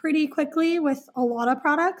like pretty quickly with a lot of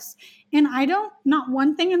products. And not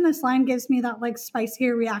one thing in this line gives me that like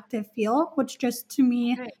spicier reactive feel, which just to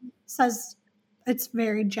me Okay. says it's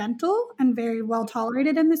very gentle and very well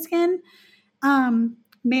tolerated in the skin.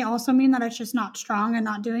 May also mean that it's just not strong and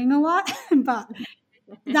not doing a lot, but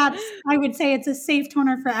I would say it's a safe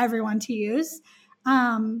toner for everyone to use.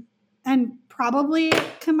 And probably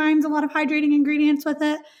combines a lot of hydrating ingredients with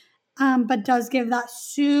it, but does give that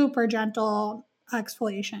super gentle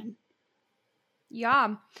exfoliation.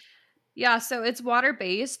 Yeah. Yeah, so it's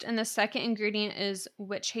water-based, and the second ingredient is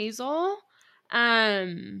witch hazel,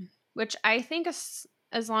 which I think as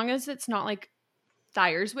long as it's not like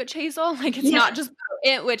Dyer's witch hazel, like it's not just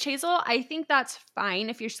witch hazel, I think that's fine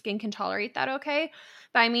if your skin can tolerate that okay.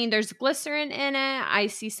 But I mean, there's glycerin in it. I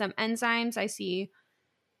see some enzymes. I see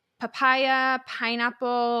papaya,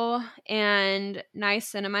 pineapple, and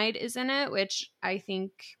niacinamide is in it, which I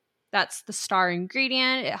think that's the star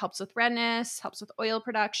ingredient. It helps with redness, helps with oil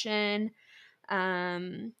production.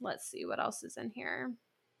 Let's see what else is in here.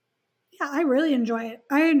 Yeah, I really enjoy it.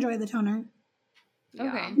 I enjoy the toner. Yeah.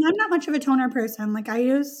 Okay. And I'm not much of a toner person. Like, I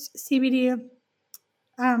use CBD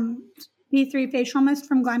B3 facial mist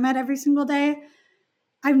from Glymed every single day.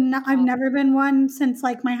 I've never been one since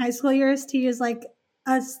like my high school years to use like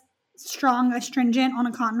a strong astringent on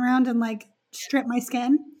a cotton round and like strip my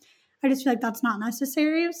skin. I just feel like that's not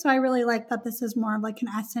necessary. So I really like that this is more of like an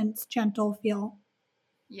essence, gentle feel.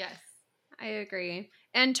 Yes. I agree.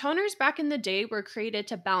 And toners back in the day were created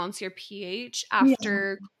to balance your pH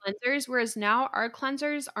after cleansers, whereas now our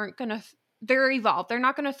cleansers aren't going to, they're evolved. They're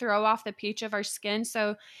not going to throw off the pH of our skin.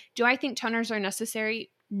 So do I think toners are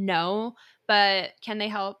necessary? No. But can they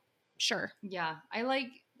help? Sure. Yeah. I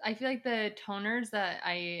feel like the toners that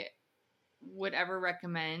I would ever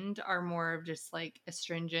recommend are more of just like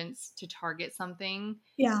astringents to target something.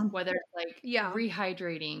 Yeah. Whether it's like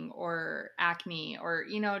rehydrating or acne or,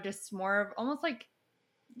 just more of almost like,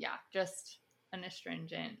 just an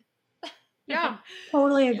astringent. Yeah.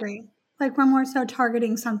 Totally agree. Like, we're more so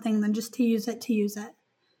targeting something than just to use it to use it.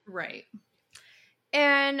 Right.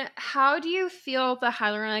 And how do you feel the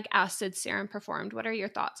hyaluronic acid serum performed? What are your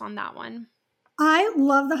thoughts on that one? I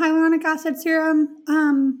love the hyaluronic acid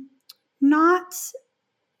serum. Not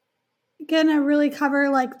gonna really cover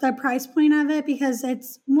like the price point of it because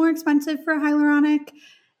it's more expensive for hyaluronic,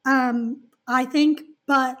 I think,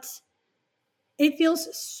 but it feels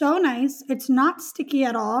so nice. It's not sticky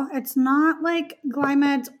at all. It's not like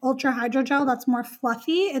Glymed's Ultra Hydrogel that's more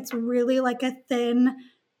fluffy. It's really like a thin,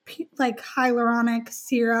 like hyaluronic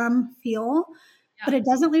serum feel, but it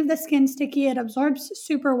doesn't leave the skin sticky. It absorbs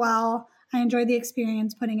super well. I enjoy the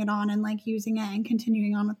experience putting it on and like using it and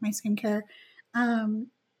continuing on with my skincare.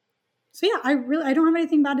 So yeah, I don't have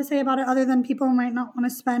anything bad to say about it other than people might not want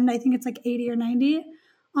to spend, I think it's like 80 or 90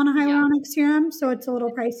 on a hyaluronic serum, so it's a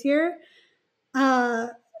little pricier.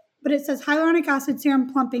 But it says hyaluronic acid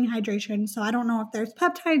serum plumping hydration. So I don't know if there's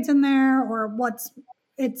peptides in there or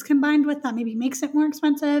it's combined with that maybe makes it more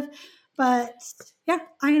expensive. But yeah,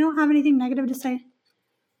 I don't have anything negative to say.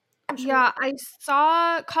 Yeah, I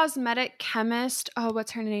saw cosmetic chemist. Oh,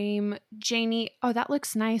 what's her name? Janie. Oh, that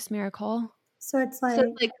looks nice, Miracle. So it's like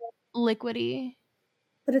liquidy.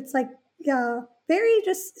 But it's like, yeah, very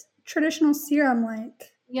just traditional serum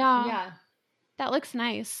like. Yeah. That looks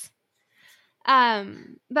nice.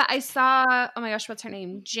 But I saw, oh my gosh, what's her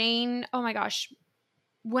name? Jane. Oh my gosh.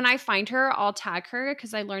 When I find her, I'll tag her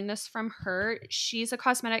because I learned this from her. She's a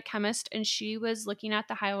cosmetic chemist and she was looking at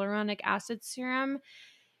the hyaluronic acid serum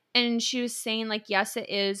and she was saying like, yes, it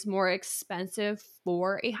is more expensive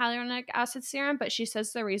for a hyaluronic acid serum, but she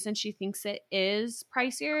says the reason she thinks it is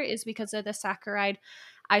pricier is because of the saccharide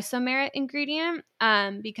isomerate ingredient,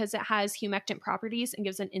 because it has humectant properties and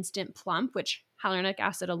gives an instant plump, which hyaluronic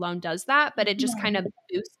acid alone does that, but it just kind of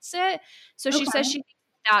boosts it. So she says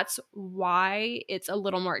that's why it's a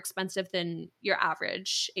little more expensive than your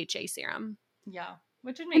average HA serum. Yeah,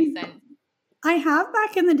 which would make sense. I have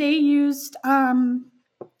back in the day used,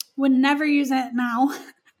 would never use it now,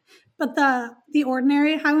 but the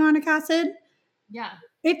ordinary hyaluronic acid. Yeah.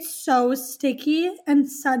 It's so sticky and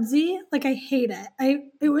sudsy. Like, I hate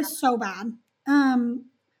it. It was so bad.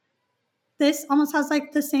 This almost has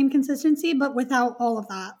like the same consistency, but without all of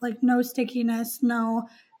that. Like, no stickiness, no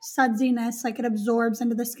sudsiness. Like, it absorbs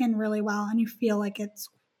into the skin really well and you feel like it's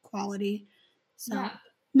quality. So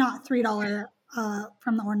not $3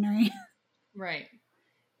 from the ordinary. Right.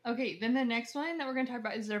 Okay, then the next one that we're going to talk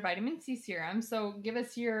about is their vitamin C serum. So give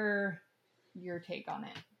us your take on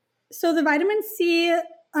it. So the vitamin C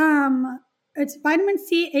It's vitamin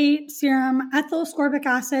C8 serum, ethyl ascorbic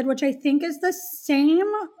acid, which I think is the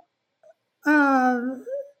same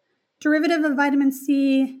derivative of vitamin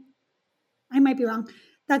C. I might be wrong.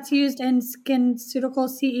 That's used in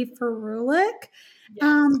SkinCeuticals CE ferulic.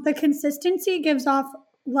 Yes. The consistency gives off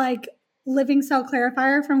like living cell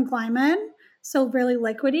clarifier from Glyman. So really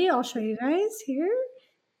liquidy. I'll show you guys here.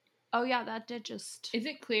 Oh yeah, that did just. Is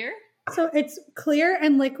it clear? So it's clear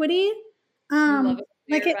and liquidy. Love it.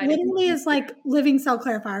 Like it literally is like living cell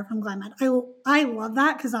clarifier from Glymed. I love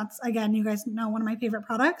that because that's, again, you guys know, one of my favorite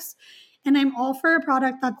products. And I'm all for a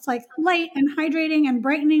product that's like light and hydrating and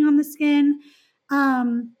brightening on the skin.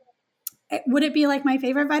 Would it be like my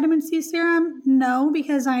favorite vitamin C serum? No,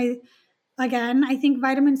 because I think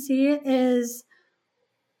vitamin C and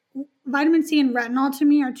retinol to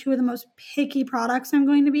me are two of the most picky products I'm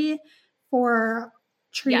going to be for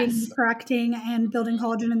treating, Yes. correcting, and building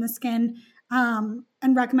collagen in the skin,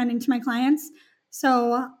 and recommending to my clients.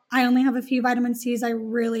 So I only have a few vitamin C's I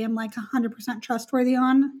really am like 100% trustworthy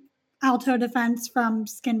on. Alto Defense from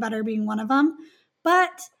Skin Better being one of them.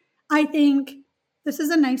 But I think this is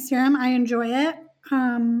a nice serum. I enjoy it.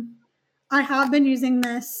 I have been using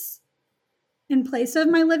this in place of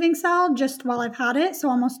my living cell just while I've had it. So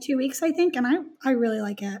almost 2 weeks, I think. And I really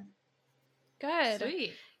like it. Good.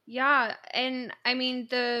 Sweet. Yeah. And I mean,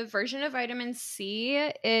 the version of vitamin C,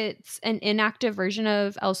 it's an inactive version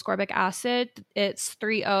of L-ascorbic acid. It's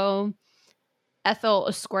 3-O ethyl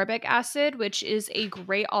ascorbic acid, which is a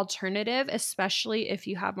great alternative, especially if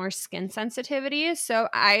you have more skin sensitivity. So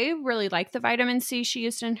I really like the vitamin C she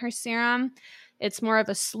used in her serum. It's more of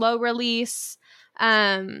a slow release.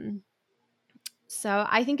 So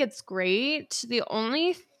I think it's great. The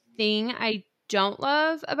only thing I don't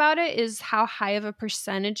love about it is how high of a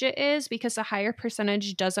percentage it is, because a higher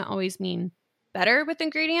percentage doesn't always mean better with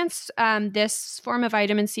ingredients. This form of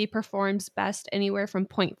vitamin C performs best anywhere from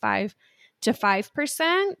 0.5 to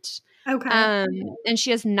 5%. Okay. And she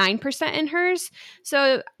has 9% in hers.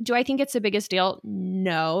 So do I think it's the biggest deal?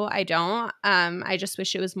 No, I don't. I just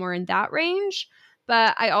wish it was more in that range.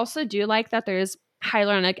 But I also do like that there's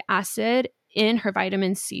hyaluronic acid in her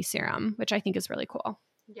vitamin C serum, which I think is really cool.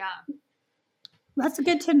 Yeah. That's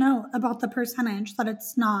good to know about the percentage, that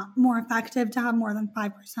it's not more effective to have more than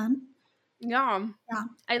 5%. Yeah. Yeah.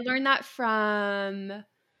 I learned that from,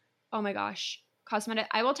 oh my gosh, cosmetic.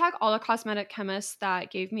 I will tag all the cosmetic chemists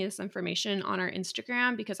that gave me this information on our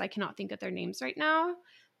Instagram because I cannot think of their names right now,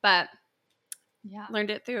 but Yeah. learned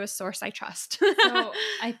it through a source I trust. So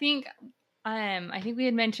I think we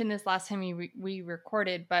had mentioned this last time we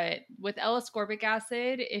recorded, but with L-ascorbic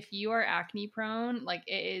acid, if you are acne prone, like,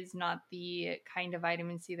 it is not the kind of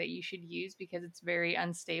vitamin C that you should use because it's very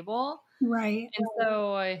unstable. Right. And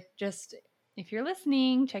so just, if you're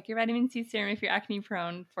listening, check your vitamin C serum if you're acne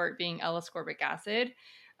prone for it being L-ascorbic acid.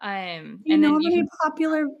 You know, any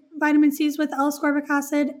popular vitamin C's with L-ascorbic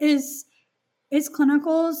acid is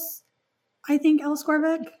Clinical's, I think,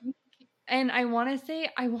 L-ascorbic. And I want to say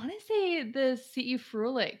the CE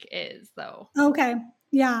ferulic is, though. Okay.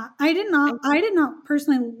 Yeah. I did not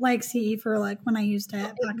personally like CE ferulic when I used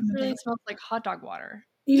it back in the day. It smells like hot dog water.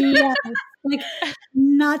 Yeah. Like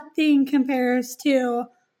nothing compares to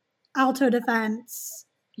Alto Defense.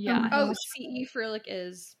 Yeah. Oh, CE ferulic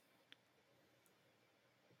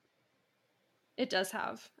it does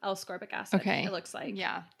have L-ascorbic acid. Okay. It looks like.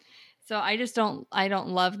 Yeah. So I don't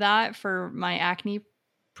love that for my acne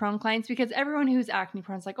prone clients, because everyone who's acne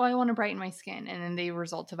prone is like, oh, I want to brighten my skin, and then they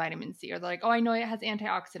result to vitamin C, or they're like, oh, I know it has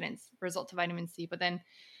antioxidants, result to vitamin C, but then,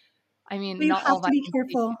 I mean, You not have all to be vitamin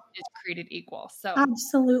careful. C is created equal. So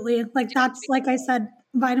Absolutely. Like, that's, like I said,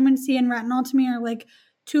 vitamin C and retinol to me are like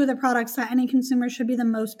two of the products that any consumer should be the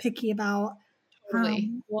most picky about.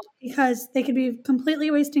 totally. Because they could be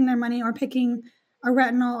completely wasting their money or picking a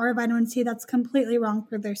retinol or a vitamin C that's completely wrong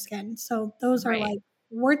for their skin. So those are Right. like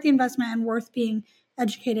worth the investment and worth being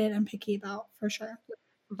educated and picky about, for sure.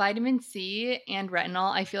 Vitamin C and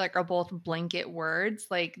retinol, I feel like, are both blanket words.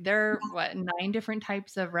 Like, there are 9 different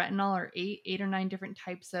types of retinol, or 8 or 9 different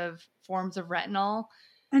types of forms of retinol.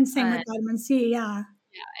 And same with vitamin C, yeah.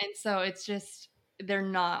 Yeah, and so it's just, they're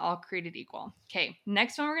not all created equal. Okay,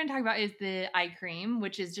 next one we're going to talk about is the eye cream,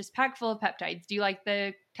 which is just packed full of peptides. Do you like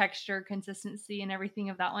the texture, consistency, and everything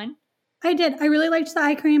of that one? I did. I really liked the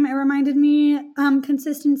eye cream. It reminded me,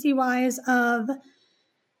 consistency wise, of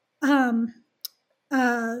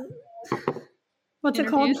what's it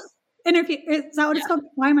called? Interfuse. Is that what it's called?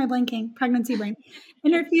 Why am I blanking? Pregnancy brain.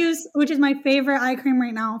 Interfuse, which is my favorite eye cream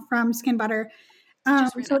right now from Skin Better.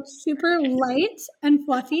 So it's super light and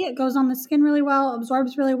fluffy. It goes on the skin really well,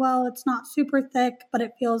 absorbs really well. It's not super thick, but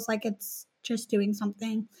it feels like it's just doing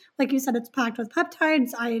something. Like you said, it's packed with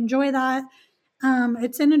peptides. I enjoy that.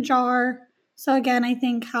 It's in a jar. So again, I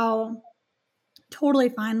think how totally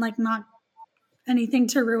fine, like not anything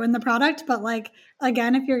to ruin the product, but like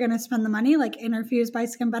again, if you're gonna spend the money, like Interfuse by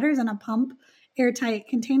Skin Better's in a pump airtight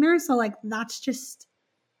container. So like that's just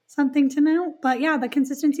something to know. But yeah, the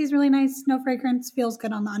consistency is really nice. No fragrance, feels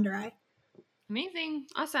good on the under eye. Amazing.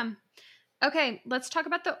 Awesome. Okay, let's talk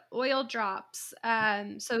about the oil drops.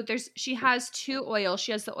 So she has 2 oils.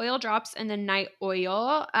 She has the oil drops and the night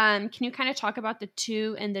oil. Can you kind of talk about the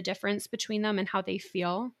 2 and the difference between them and how they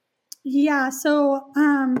feel? Yeah, so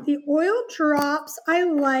the oil drops I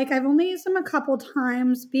like. I've only used them a couple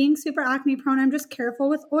times. Being super acne prone, I'm just careful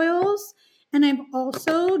with oils. And I've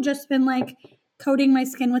also just been like coating my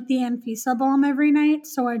skin with the Anfisa balm every night.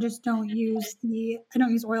 So I just don't use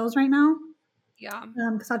oils right now. Yeah.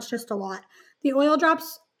 Because that's just a lot. The oil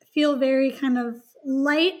drops feel very kind of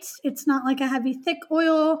light. It's not like a heavy, thick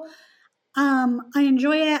oil. I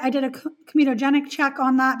enjoy it. I did a comedogenic check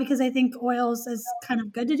on that because I think oils is kind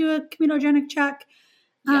of good to do a comedogenic check.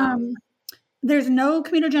 Yeah. There's no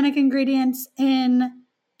comedogenic ingredients in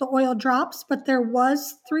the oil drops, but there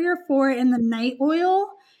was 3 or 4 in the night oil.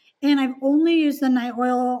 And I've only used the night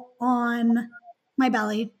oil on my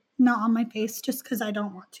belly, not on my face, just because I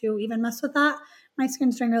don't want to even mess with that. My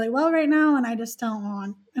skin's doing really well right now, and I just don't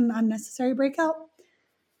want an unnecessary breakout.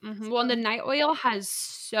 Mm-hmm. Well, and the night oil has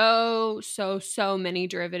so many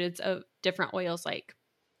derivatives of different oils, like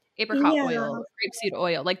apricot oil, grapeseed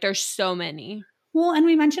oil. Like there's so many. Well, and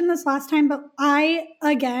we mentioned this last time, but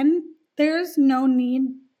there's no need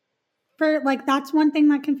for, like, that's one thing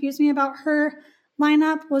that confused me about her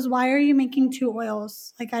lineup was why are you making 2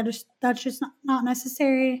 oils? Like, that's just not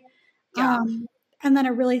necessary. Yeah. And then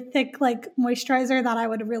a really thick, like, moisturizer that I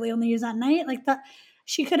would really only use at night. Like, that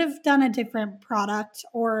she could have done a different product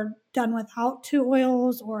or done without 2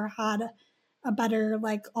 oils or had a better,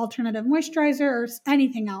 like, alternative moisturizer or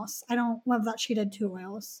anything else. I don't love that she did 2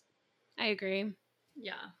 oils. I agree.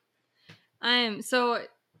 Yeah. So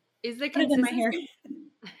is the Put it in my hair.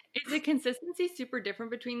 Is the consistency super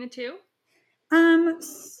different between the 2?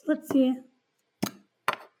 Let's see.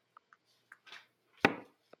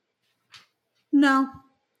 No.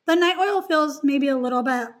 The night oil feels maybe a little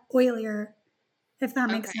bit oilier, if that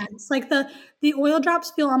makes sense. Like the oil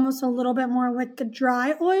drops feel almost a little bit more like a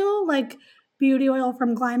dry oil, like beauty oil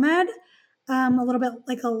from Glymed. A little bit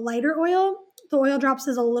like a lighter oil. The oil drops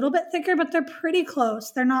is a little bit thicker, but they're pretty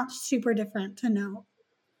close. They're not super different to know.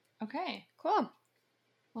 Okay, cool.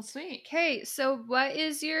 Well, sweet. Okay, so what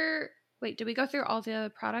is your... Wait, did we go through all the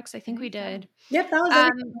products? I think we did. Yep, that was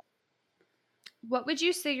everything. What would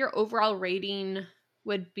you say your overall rating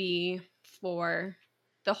would be for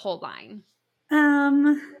the whole line?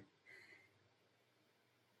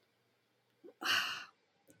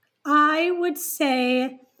 I would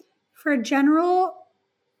say for a general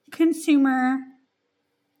consumer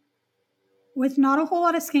with not a whole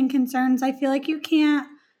lot of skin concerns, I feel like you can't,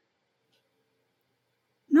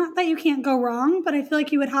 not that you can't go wrong, but I feel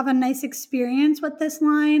like you would have a nice experience with this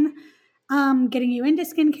line, getting you into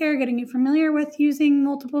skincare, getting you familiar with using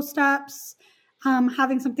multiple steps,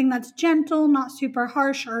 having something that's gentle, not super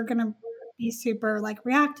harsh or going to be super like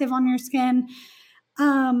reactive on your skin.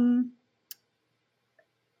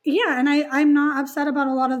 Yeah, and I'm not upset about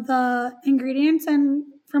a lot of the ingredients and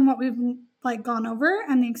from what we've like gone over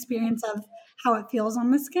and the experience of how it feels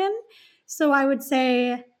on the skin. So I would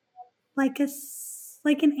say like an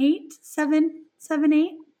 8, 7,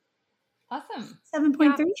 8. Awesome.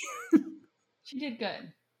 7.3. Yeah. She did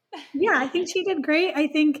good. Yeah, I think she did great. I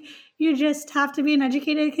think you just have to be an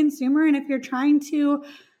educated consumer. And if you're trying to,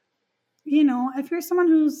 if you're someone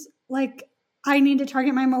who's like, I need to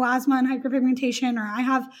target my melasma and hyperpigmentation, or I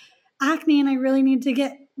have acne and I really need to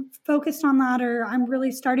get focused on that, or I'm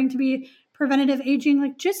really starting to be preventative aging,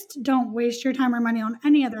 like just don't waste your time or money on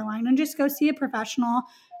any other line and just go see a professional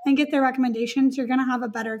and get their recommendations. You're going to have a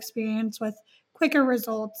better experience with quicker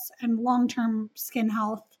results and long-term skin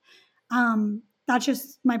health. That's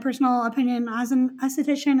just my personal opinion as an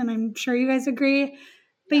esthetician, and I'm sure you guys agree.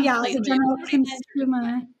 But yeah, as a general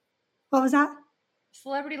consumer, what was that?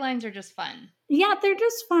 Celebrity lines are just fun. Yeah, they're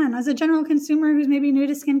just fun. As a general consumer who's maybe new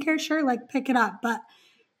to skincare, sure, like pick it up. But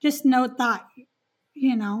just note that,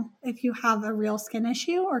 if you have a real skin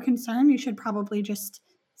issue or concern, you should probably just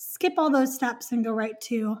skip all those steps and go right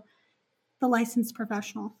to the licensed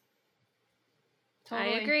professional.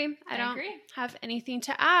 Totally. I agree. I don't have anything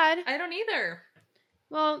to add. I don't either.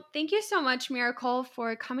 Well, thank you so much, Miracle,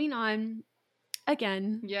 for coming on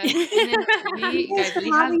again. Yes. And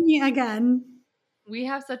having me again. We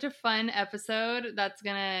have such a fun episode that's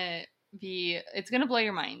going to it's going to blow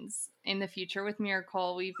your minds in the future with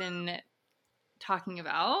Miracle we've been talking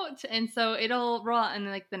about. And so it'll roll out in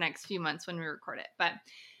like the next few months when we record it. But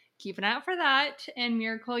keep an eye out for that. And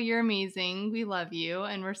Miracle, you're amazing. We love you.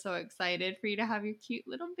 And we're so excited for you to have your cute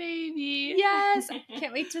little baby. Yes.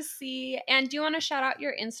 Can't wait to see. And do you want to shout out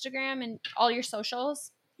your Instagram and all your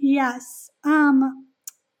socials? Yes.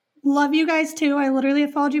 Love you guys too. I literally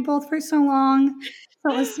have followed you both for so long.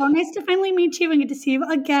 So it was so nice to finally meet you and get to see you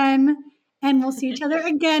again. And we'll see each other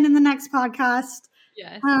again in the next podcast.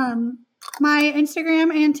 Yes. My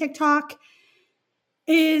Instagram and TikTok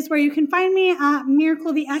is where you can find me at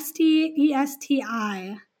Miracle the Esti,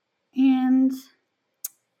 ESTI. And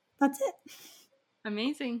that's it.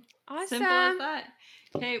 Amazing. Awesome. Simple as that.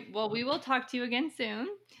 Okay, well, we will talk to you again soon.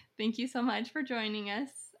 Thank you so much for joining us.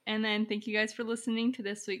 And then thank you guys for listening to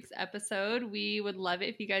this week's episode. We would love it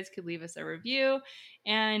if you guys could leave us a review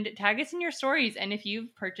and tag us in your stories. And if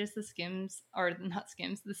you've purchased the Skims, or not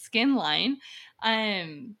Skims, the Skkn line,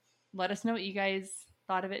 let us know what you guys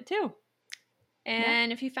thought of it too.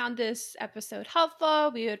 And if you found this episode helpful,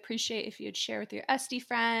 we would appreciate if you'd share with your Esti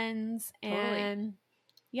friends. Totally. And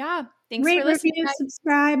yeah, thanks Rate, for listening. review,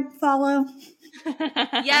 subscribe, follow.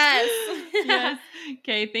 Yes. Yes.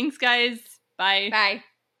 Okay, thanks guys. Bye. Bye.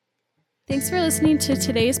 Thanks for listening to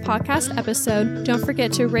today's podcast episode. Don't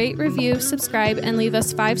forget to rate, review, subscribe, and leave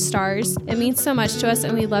us 5 stars. It means so much to us,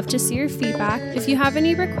 and we love to see your feedback. If you have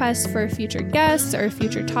any requests for future guests or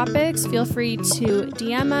future topics, feel free to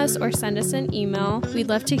DM us or send us an email. We'd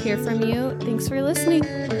love to hear from you. Thanks for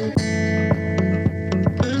listening.